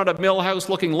rain in front of Millhouse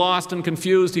looking lost and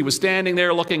confused. He was standing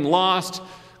there looking lost,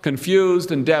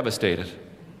 confused, and devastated.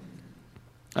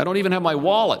 "I don't even have my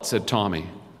wallet," said Tommy.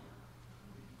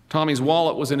 Tommy's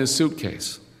wallet was in his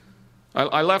suitcase.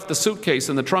 I left the suitcase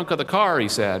in the trunk of the car," he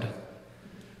said.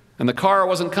 And the car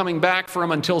wasn't coming back for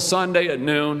him until Sunday at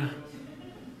noon,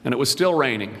 and it was still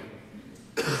raining.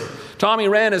 Tommy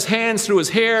ran his hands through his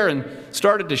hair and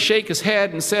started to shake his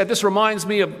head and said, "This reminds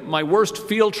me of my worst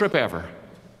field trip ever.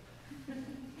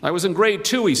 I was in grade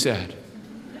 2, he said.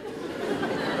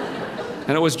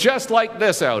 And it was just like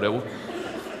this out.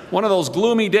 One of those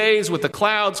gloomy days with the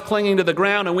clouds clinging to the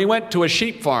ground, and we went to a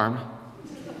sheep farm.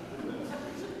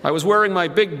 I was wearing my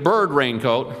big bird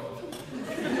raincoat.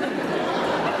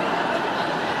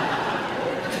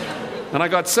 And I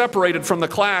got separated from the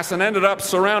class and ended up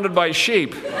surrounded by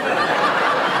sheep.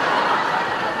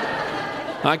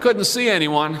 I couldn't see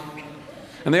anyone.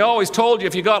 And they always told you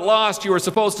if you got lost, you were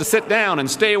supposed to sit down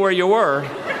and stay where you were.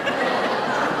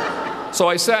 So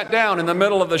I sat down in the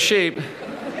middle of the sheep.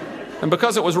 And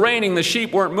because it was raining, the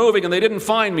sheep weren't moving and they didn't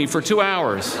find me for 2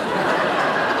 hours.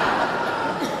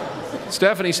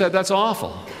 Stephanie said, "That's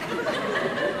awful."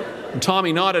 And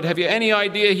Tommy nodded. "Have you any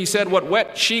idea," he said, "what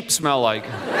wet sheep smell like?"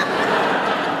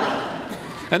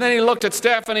 And then he looked at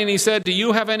Stephanie and he said, "Do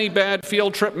you have any bad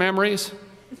field trip memories?"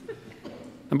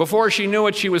 And before she knew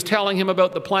it, she was telling him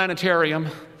about the planetarium.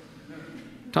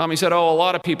 Tommy said, "Oh, a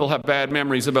lot of people have bad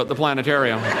memories about the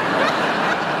planetarium."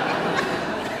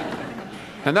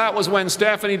 And that was when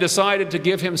Stephanie decided to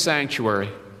give him sanctuary.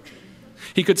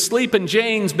 He could sleep in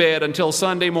Jane's bed until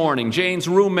Sunday morning. Jane's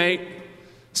roommate,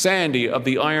 Sandy of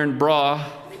the Iron Bra,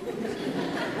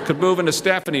 could move into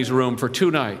Stephanie's room for 2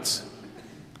 nights.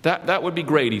 That would be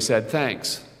great, he said,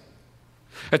 "Thanks."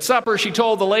 At supper, she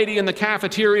told the lady in the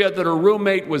cafeteria that her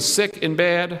roommate was sick in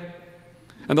bed,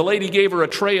 and the lady gave her a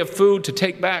tray of food to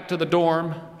take back to the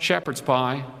dorm, shepherd's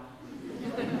pie.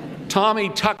 Tommy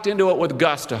tucked into it with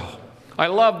gusto. "I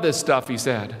love this stuff," he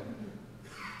said.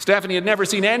 Stephanie had never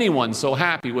seen anyone so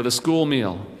happy with a school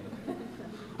meal.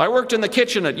 "I worked in the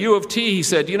kitchen at U of T," he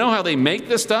said. "Do you know how they make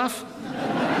this stuff?"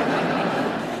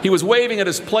 He was waving at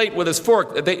his plate with his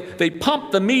fork. They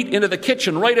pumped the meat into the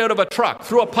kitchen right out of a truck,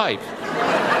 through a pipe.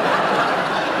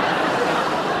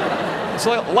 It's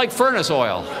like furnace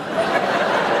oil.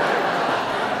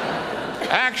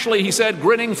 Actually, he said,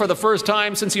 grinning for the first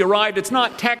time since he arrived, it's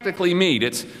not technically meat.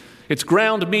 It's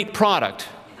ground meat product.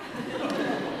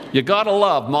 You gotta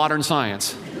love modern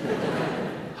science.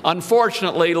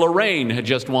 Unfortunately, Lorraine had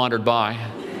just wandered by.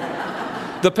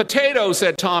 "The potato,"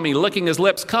 said Tommy, licking his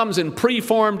lips, "comes in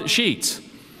preformed sheets."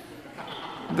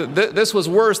 This was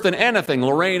worse than anything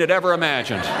Lorraine had ever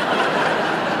imagined.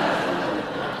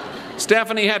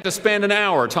 Stephanie had to spend an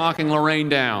hour talking Lorraine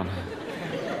down.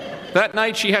 That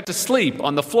night she had to sleep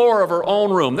on the floor of her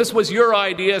own room. "This was your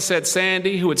idea," said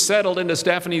Sandy, who had settled into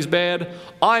Stephanie's bed.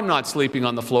 "I'm not sleeping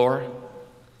on the floor."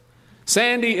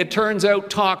 Sandy, it turns out,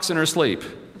 talks in her sleep.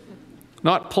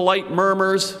 Not polite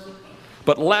murmurs,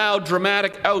 but loud,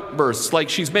 dramatic outbursts like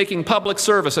she's making public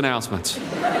service announcements.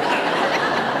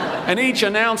 And each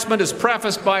announcement is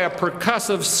prefaced by a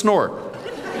percussive snort.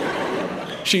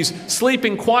 She's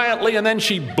sleeping quietly and then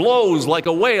she blows like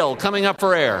a whale coming up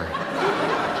for air.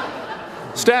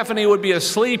 Stephanie would be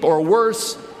asleep or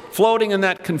worse, floating in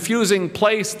that confusing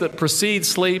place that precedes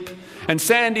sleep, and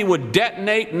Sandy would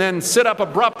detonate and then sit up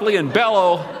abruptly and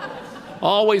bellow,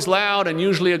 always loud and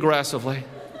usually aggressively.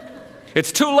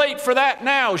 "It's too late for that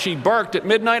now," she barked at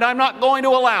midnight. "I'm not going to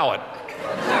allow it."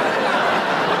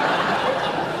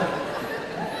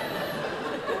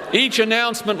 Each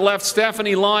announcement left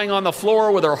Stephanie lying on the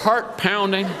floor with her heart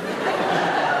pounding.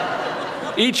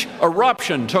 Each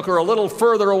eruption took her a little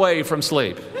further away from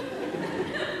sleep.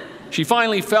 She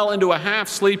finally fell into a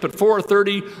half-sleep at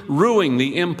 4:30, ruining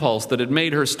the impulse that had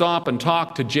made her stop and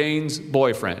talk to Jane's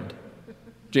boyfriend,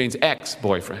 Jane's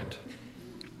ex-boyfriend.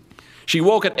 She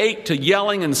woke at 8 to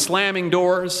yelling and slamming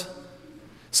doors.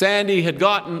 Sandy had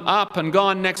gotten up and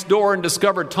gone next door and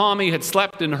discovered Tommy had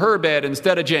slept in her bed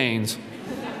instead of Jane's.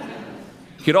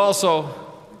 He'd also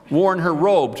worn her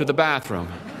robe to the bathroom.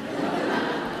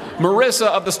 Marissa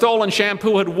of the Stolen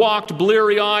Shampoo had walked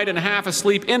bleary-eyed and half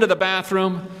asleep into the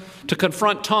bathroom to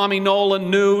confront Tommy Nolan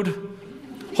nude,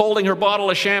 holding her bottle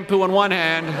of shampoo in one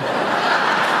hand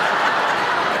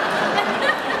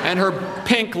and her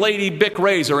pink Lady Bic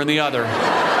razor in the other.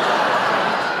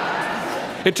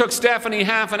 It took Stephanie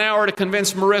half an hour to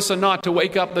convince Marissa not to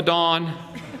wake up the dawn,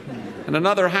 and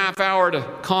another half hour to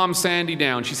calm Sandy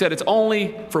down. She said, "It's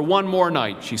only for one more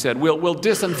night," she said. We'll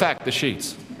disinfect the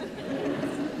sheets.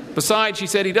 Besides, she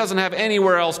said, he doesn't have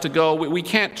anywhere else to go. We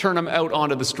can't turn him out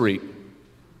onto the street.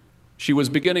 She was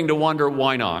beginning to wonder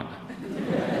why not.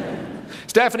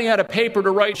 Stephanie had a paper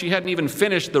to write. She hadn't even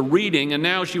finished the reading, and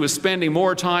now she was spending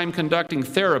more time conducting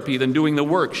therapy than doing the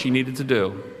work she needed to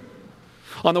do.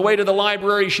 On the way to the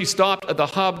library, she stopped at the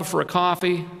Hub for a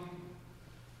coffee.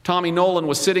 Tommy Nolan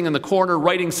was sitting in the corner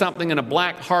writing something in a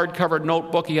black hard-covered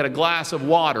notebook. He had a glass of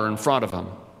water in front of him.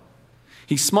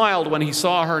 He smiled when he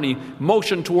saw her, and he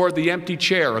motioned toward the empty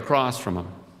chair across from him.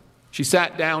 She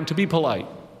sat down to be polite.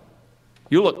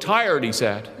 "You look tired," he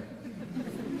said.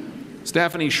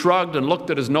 Stephanie shrugged and looked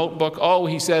at his notebook. Oh,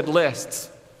 he said, lists.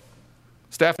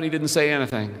 Stephanie didn't say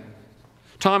anything.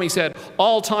 Tommy said,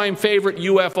 all-time favorite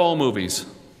UFO movies.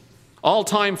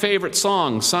 All-time favorite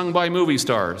songs sung by movie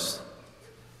stars.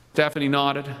 Stephanie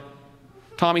nodded.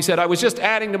 Tommy said, I was just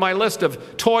adding to my list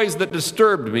of toys that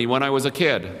disturbed me when I was a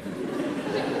kid.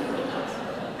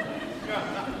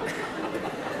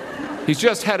 He's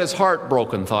just had his heart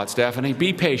broken, thought Stephanie.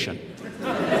 Be patient.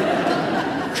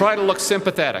 Try to look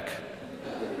sympathetic.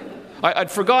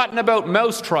 I'd forgotten about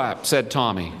Mousetrap, said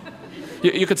Tommy.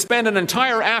 You could spend an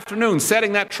entire afternoon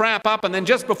setting that trap up, and then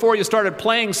just before you started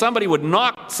playing, somebody would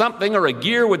knock something or a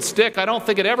gear would stick. I don't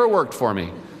think it ever worked for me.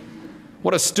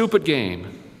 What a stupid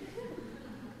game.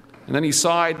 And then he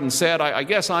sighed and said, I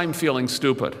guess I'm feeling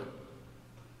stupid.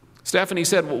 Stephanie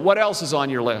said, well, what else is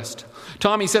on your list?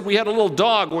 Tommy said, we had a little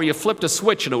dog where you flipped a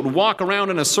switch and it would walk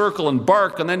around in a circle and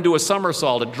bark and then do a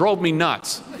somersault. It drove me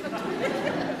nuts.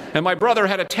 And my brother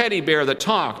had a teddy bear that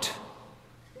talked.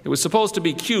 It was supposed to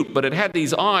be cute, but it had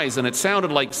these eyes and it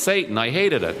sounded like Satan. I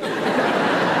hated it.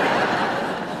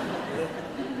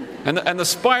 And the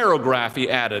spirograph, he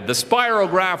added. The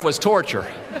spirograph was torture.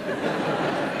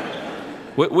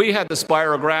 We had the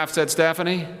spirograph, said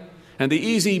Stephanie, and the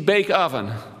easy bake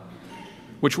oven,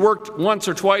 which worked once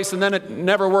or twice and then it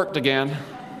never worked again.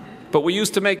 But we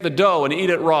used to make the dough and eat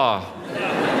it raw.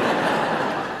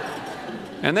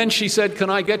 And then she said, can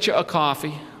I get you a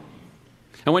coffee?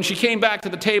 And when she came back to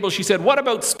the table, she said, what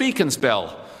about Speak and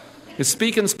Spell? Is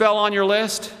Speak and Spell on your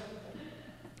list?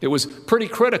 It was pretty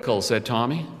critical, said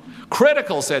Tommy.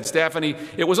 Critical, said Stephanie.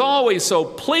 It was always so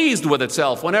pleased with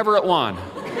itself whenever it won.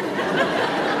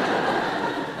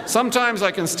 Sometimes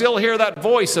I can still hear that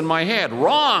voice in my head.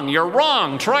 Wrong, you're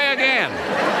wrong, try again.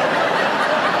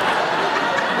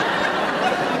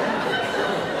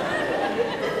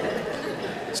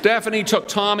 Stephanie took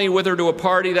Tommy with her to a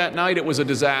party that night. It was a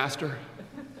disaster.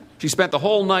 She spent the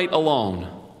whole night alone.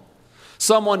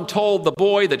 Someone told the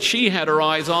boy that she had her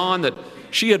eyes on, that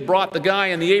she had brought the guy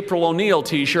in the April O'Neil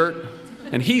t-shirt,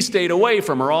 and he stayed away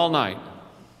from her all night.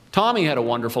 Tommy had a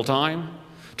wonderful time.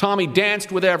 Tommy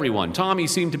danced with everyone. Tommy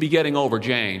seemed to be getting over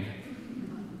Jane.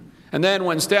 And then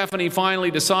when Stephanie finally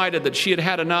decided that she had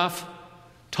had enough,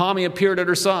 Tommy appeared at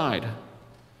her side.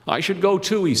 I should go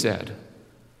too, he said.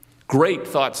 Great,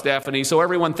 thought Stephanie, so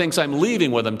everyone thinks I'm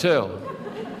leaving with him too.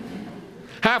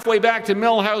 Halfway back to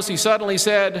Millhouse, he suddenly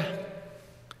said,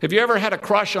 have you ever had a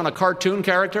crush on a cartoon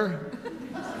character?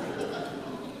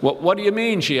 What do you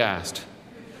mean, she asked.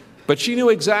 But she knew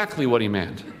exactly what he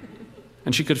meant,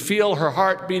 and she could feel her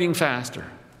heart beating faster.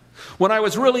 When I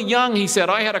was really young, he said,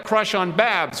 I had a crush on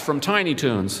Babs from Tiny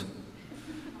Toons.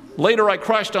 Later, I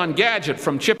crushed on Gadget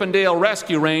from Chippendale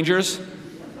Rescue Rangers.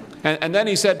 And then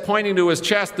he said, pointing to his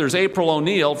chest, there's April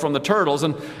O'Neil from the Turtles.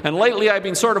 And lately I've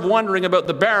been sort of wondering about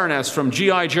the Baroness from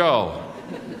G.I. Joe.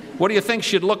 What do you think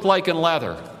she'd look like in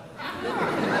leather?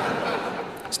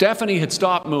 Stephanie had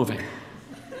stopped moving.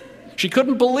 She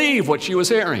couldn't believe what she was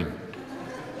hearing.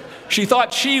 She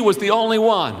thought she was the only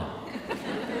one.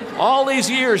 All these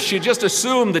years she just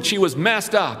assumed that she was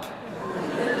messed up.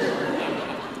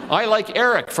 I like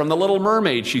Eric from The Little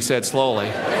Mermaid, she said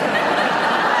slowly.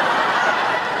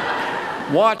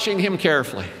 Watching him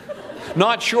carefully.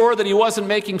 Not sure that he wasn't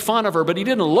making fun of her, but he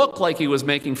didn't look like he was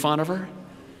making fun of her.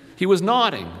 He was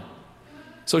nodding.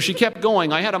 So she kept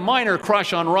going. I had a minor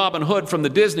crush on Robin Hood from the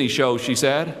Disney show, she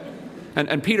said.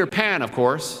 And Peter Pan, of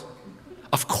course.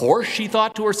 Of course, she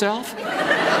thought to herself.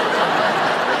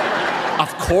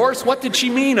 Of course? What did she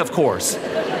mean, of course?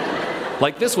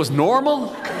 Like this was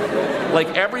normal? Like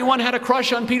everyone had a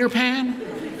crush on Peter Pan?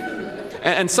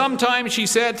 And sometimes, she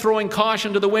said, throwing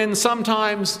caution to the wind,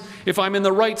 sometimes, if I'm in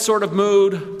the right sort of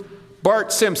mood,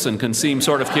 Bart Simpson can seem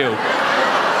sort of cute.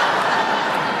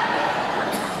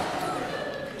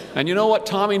 And you know what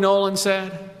Tommy Nolan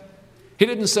said? He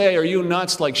didn't say, are you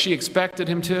nuts, like she expected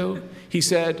him to. He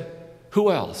said, who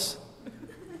else?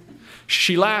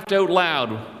 She laughed out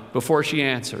loud before she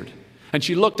answered. And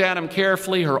she looked at him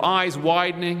carefully, her eyes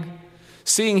widening,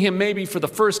 seeing him maybe for the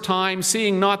first time,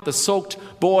 seeing not the soaked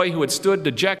boy who had stood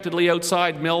dejectedly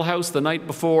outside Millhouse the night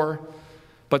before,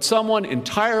 but someone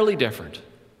entirely different,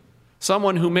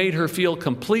 someone who made her feel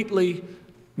completely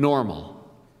normal,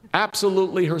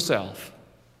 absolutely herself.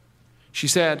 She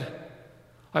said,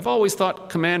 I've always thought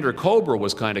Commander Cobra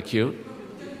was kind of cute.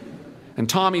 And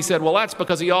Tommy said, well, that's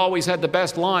because he always had the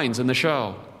best lines in the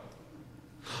show.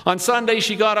 On Sunday,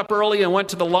 she got up early and went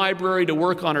to the library to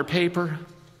work on her paper.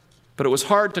 But it was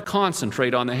hard to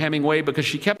concentrate on the Hemingway because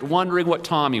she kept wondering what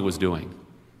Tommy was doing.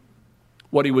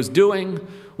 What he was doing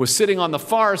was sitting on the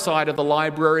far side of the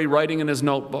library writing in his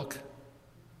notebook.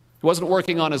 He wasn't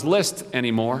working on his list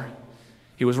anymore.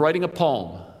 He was writing a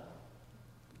poem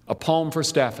for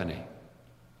Stephanie.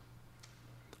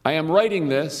 I am writing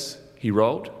this, he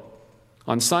wrote,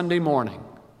 on Sunday morning.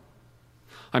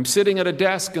 I'm sitting at a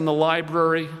desk in the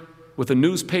library with a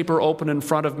newspaper open in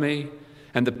front of me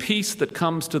and the peace that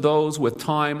comes to those with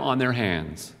time on their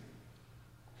hands.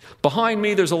 Behind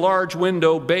me, there's a large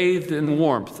window bathed in the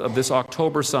warmth of this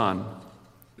October sun.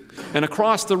 And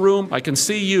across the room, I can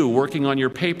see you working on your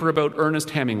paper about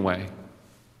Ernest Hemingway.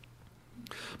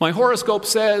 My horoscope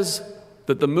says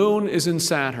that the moon is in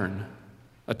Saturn,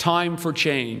 a time for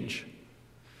change.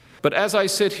 But as I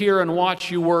sit here and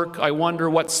watch you work, I wonder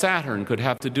what Saturn could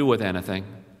have to do with anything,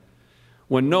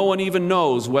 when no one even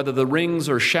knows whether the rings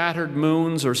are shattered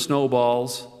moons or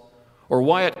snowballs, or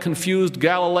why it confused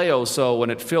Galileo so when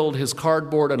it filled his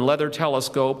cardboard and leather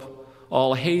telescope,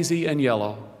 all hazy and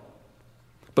yellow.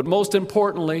 But most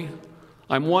importantly,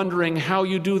 I'm wondering how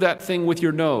you do that thing with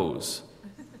your nose,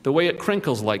 the way it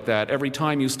crinkles like that every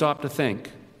time you stop to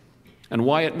think, and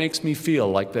why it makes me feel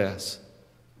like this.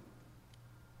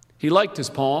 He liked his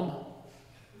poem.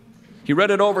 He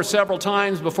read it over several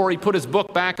times before he put his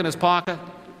book back in his pocket,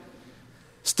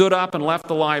 stood up and left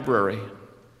the library.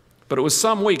 But it was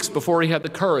some weeks before he had the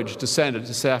courage to send it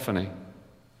to Stephanie.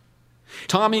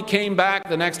 Tommy came back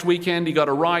the next weekend. He got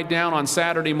a ride down on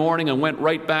Saturday morning and went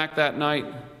right back that night.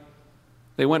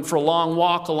 They went for a long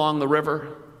walk along the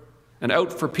river and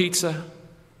out for pizza.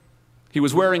 He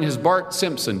was wearing his Bart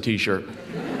Simpson t-shirt.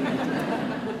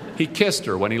 He kissed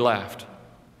her when he left.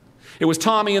 It was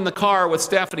Tommy in the car with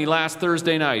Stephanie last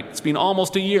Thursday night. It's been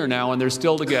almost a year now, and they're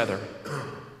still together.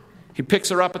 He picks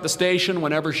her up at the station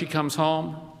whenever she comes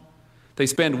home. They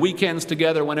spend weekends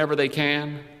together whenever they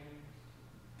can.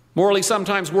 Morley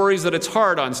sometimes worries that it's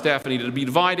hard on Stephanie to be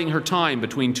dividing her time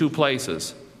between two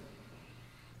places.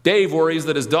 Dave worries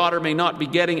that his daughter may not be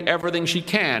getting everything she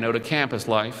can out of campus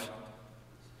life.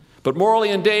 But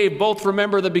Morley and Dave both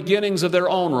remember the beginnings of their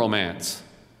own romance,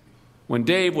 when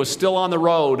Dave was still on the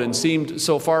road and seemed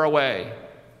so far away.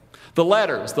 The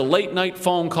letters, the late-night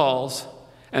phone calls,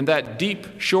 and that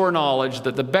deep, sure knowledge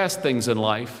that the best things in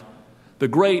life, the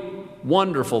great,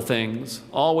 wonderful things,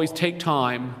 always take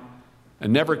time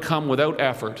and never come without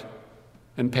effort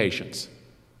and patience.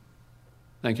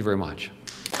 Thank you very much.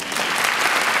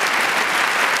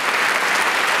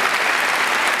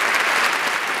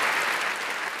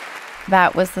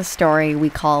 That was the story we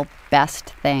call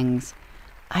Best Things.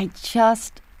 I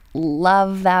just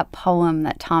love that poem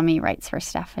that Tommy writes for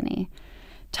Stephanie.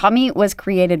 Tommy was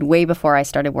created way before I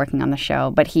started working on the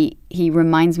show, but he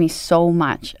reminds me so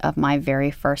much of my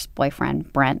very first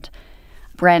boyfriend, Brent.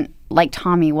 Brent, like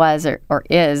Tommy was or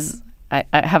is, I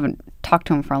haven't talked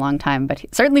to him for a long time, but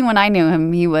certainly when I knew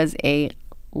him, he was a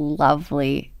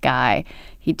lovely guy.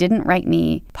 He didn't write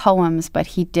me poems, but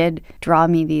he did draw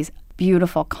me these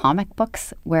beautiful comic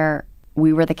books where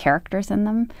we were the characters in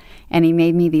them, and he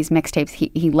made me these mixtapes.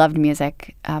 He loved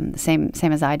music, same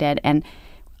as I did, and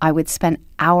I would spend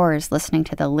hours listening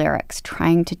to the lyrics,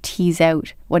 trying to tease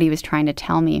out what he was trying to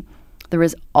tell me. There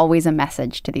was always a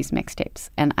message to these mixtapes,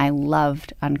 and I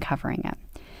loved uncovering it.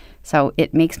 So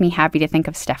it makes me happy to think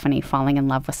of Stephanie falling in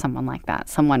love with someone like that,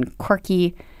 someone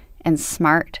quirky and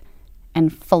smart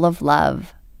and full of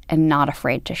love and not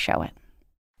afraid to show it.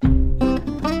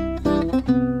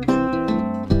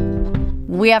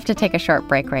 We have to take a short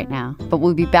break right now, but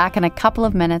we'll be back in a couple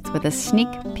of minutes with a sneak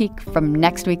peek from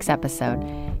next week's episode.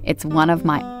 It's one of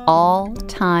my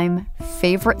all-time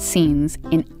favorite scenes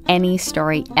in any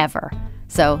story ever.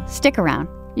 So stick around.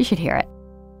 You should hear it.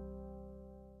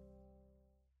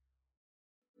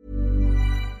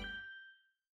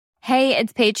 Hey,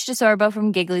 it's Paige DeSorbo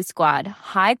from Giggly Squad.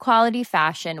 High quality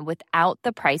fashion without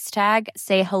the price tag.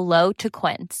 Say hello to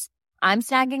Quince. I'm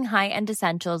snagging high-end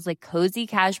essentials like cozy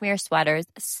cashmere sweaters,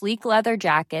 sleek leather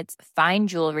jackets, fine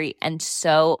jewelry, and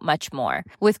so much more.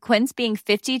 With Quince being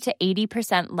 50 to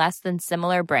 80% less than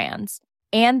similar brands.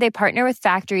 And they partner with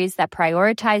factories that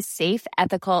prioritize safe,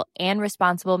 ethical, and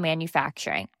responsible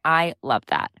manufacturing. I love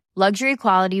that. Luxury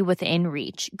quality within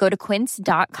reach. Go to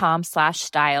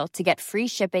quince.com/style to get free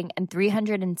shipping and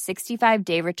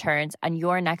 365-day returns on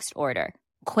your next order.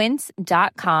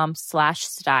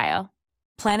 Quince.com/style.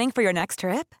 Planning for your next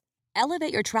trip?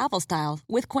 Elevate your travel style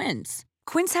with Quince.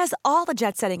 Quince has all the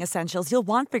jet-setting essentials you'll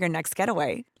want for your next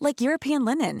getaway, like European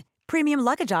linen, premium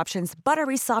luggage options,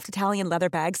 buttery soft Italian leather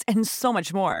bags, and so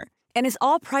much more. And is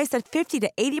all priced at 50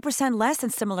 to 80% less than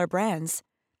similar brands.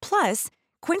 Plus,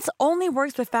 Quince only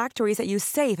works with factories that use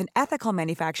safe and ethical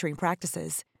manufacturing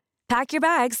practices. Pack your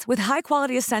bags with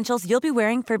high-quality essentials you'll be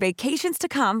wearing for vacations to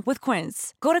come with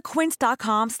Quince. Go to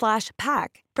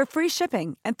quince.com/pack for free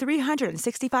shipping and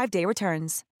 365-day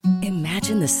returns.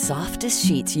 Imagine the softest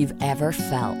sheets you've ever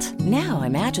felt. Now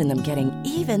imagine them getting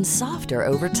even softer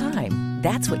over time.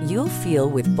 That's what you'll feel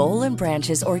with Boll &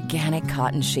 Branch's organic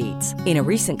cotton sheets. In a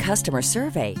recent customer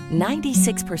survey,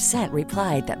 96%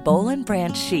 replied that Boll &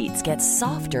 Branch sheets get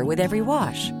softer with every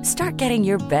wash. Start getting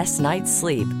your best night's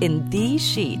sleep in these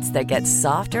sheets that get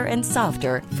softer and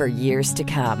softer for years to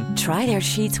come. Try their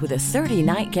sheets with a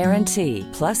 30-night guarantee.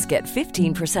 Plus, get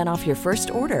 15% off your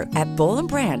first order at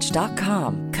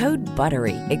bollandbranch.com. Code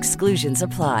BUTTERY. Exclusions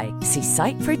apply. See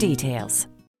site for details.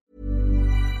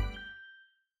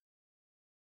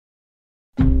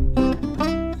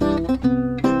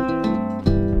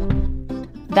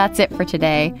 That's it for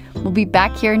today. We'll be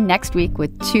back here next week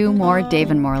with 2 more Dave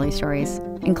and Morley stories,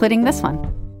 including this one.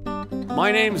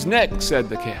 "My name's Nick," said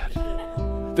the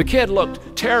kid. The kid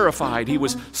looked terrified. He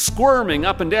was squirming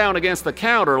up and down against the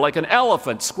counter like an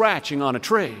elephant scratching on a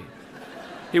tree.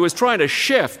 He was trying to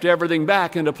shift everything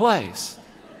back into place.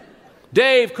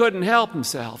 Dave couldn't help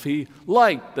himself. He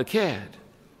liked the kid.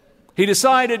 He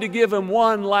decided to give him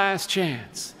one last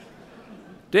chance.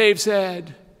 Dave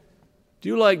said, "Do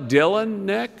you like Dylan,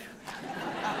 Nick?"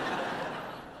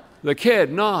 The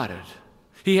kid nodded.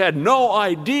 He had no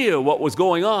idea what was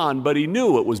going on, but he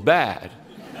knew it was bad.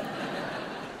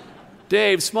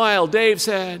 Dave smiled. Dave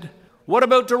said, "What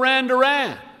about Duran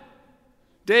Duran?"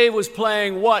 Dave was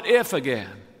playing What If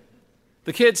again.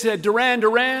 The kid said, "Duran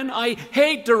Duran? I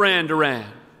hate Duran Duran."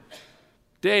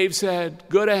 Dave said,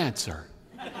 "Good answer."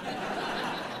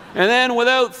 And then,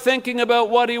 without thinking about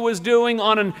what he was doing,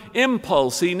 on an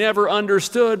impulse he never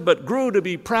understood but grew to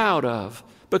be proud of,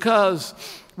 because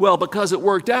it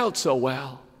worked out so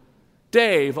well,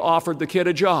 Dave offered the kid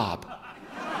a job.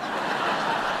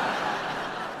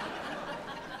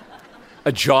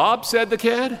 "A job?" said the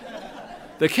kid.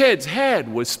 The kid's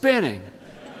head was spinning.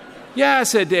 "Yeah,"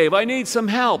 said Dave, "I need some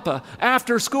help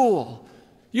after school.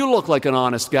 You look like an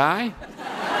honest guy."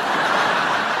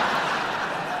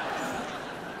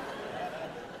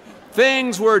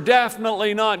 Things were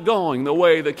definitely not going the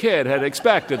way the kid had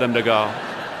expected them to go.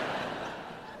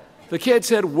 The kid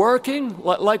said, "Working?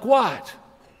 Like what?"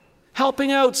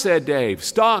 "Helping out," said Dave.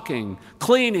 "Stocking,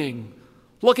 cleaning,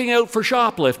 looking out for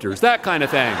shoplifters, that kind of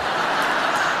thing."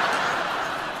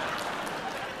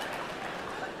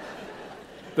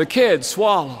 The kid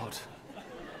swallowed.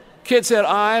 Kid said,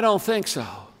 "I don't think so."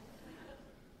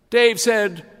 Dave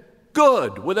said,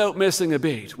 "Good," without missing a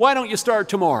beat. "Why don't you start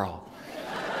tomorrow?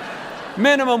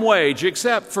 Minimum wage,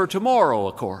 except for tomorrow,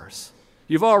 of course.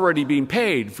 You've already been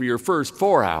paid for your first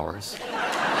 4 hours."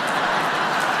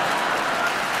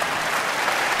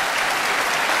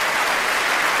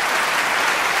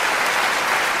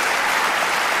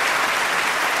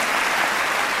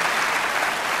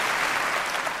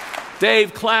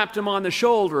 Dave clapped him on the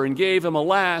shoulder and gave him a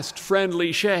last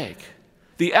friendly shake.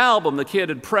 The album the kid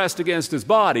had pressed against his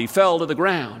body fell to the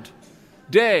ground.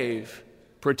 Dave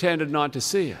pretended not to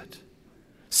see it.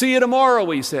 "See you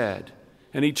tomorrow," he said,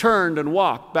 and he turned and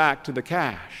walked back to the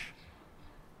cash.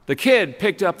 The kid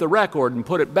picked up the record and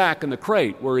put it back in the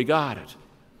crate where he got it.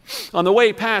 On the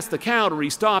way past the counter, he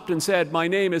stopped and said, "My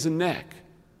name isn't Nick.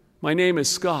 My name is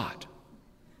Scott."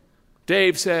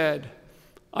 Dave said,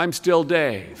 "I'm still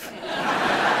Dave.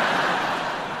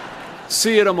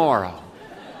 See you tomorrow."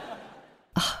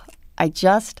 I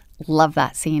just love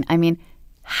that scene. I mean,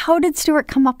 how did Stuart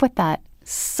come up with that?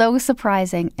 So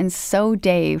surprising and so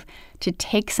Dave to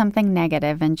take something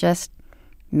negative and just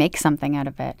make something out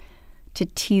of it, to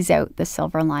tease out the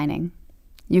silver lining.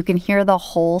 You can hear the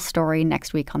whole story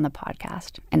next week on the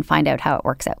podcast and find out how it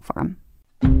works out for him.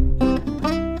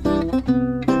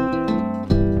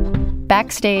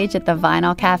 Backstage at the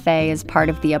Vinyl Cafe is part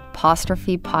of the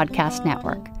Apostrophe Podcast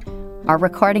Network. Our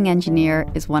recording engineer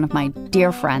is one of my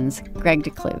dear friends, Greg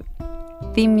DeClute.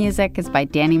 Theme music is by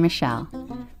Danny Michelle.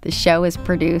 The show is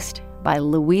produced by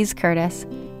Louise Curtis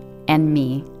and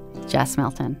me, Jess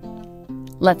Milton.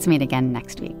 Let's meet again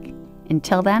next week.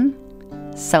 Until then,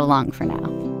 so long for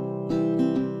now.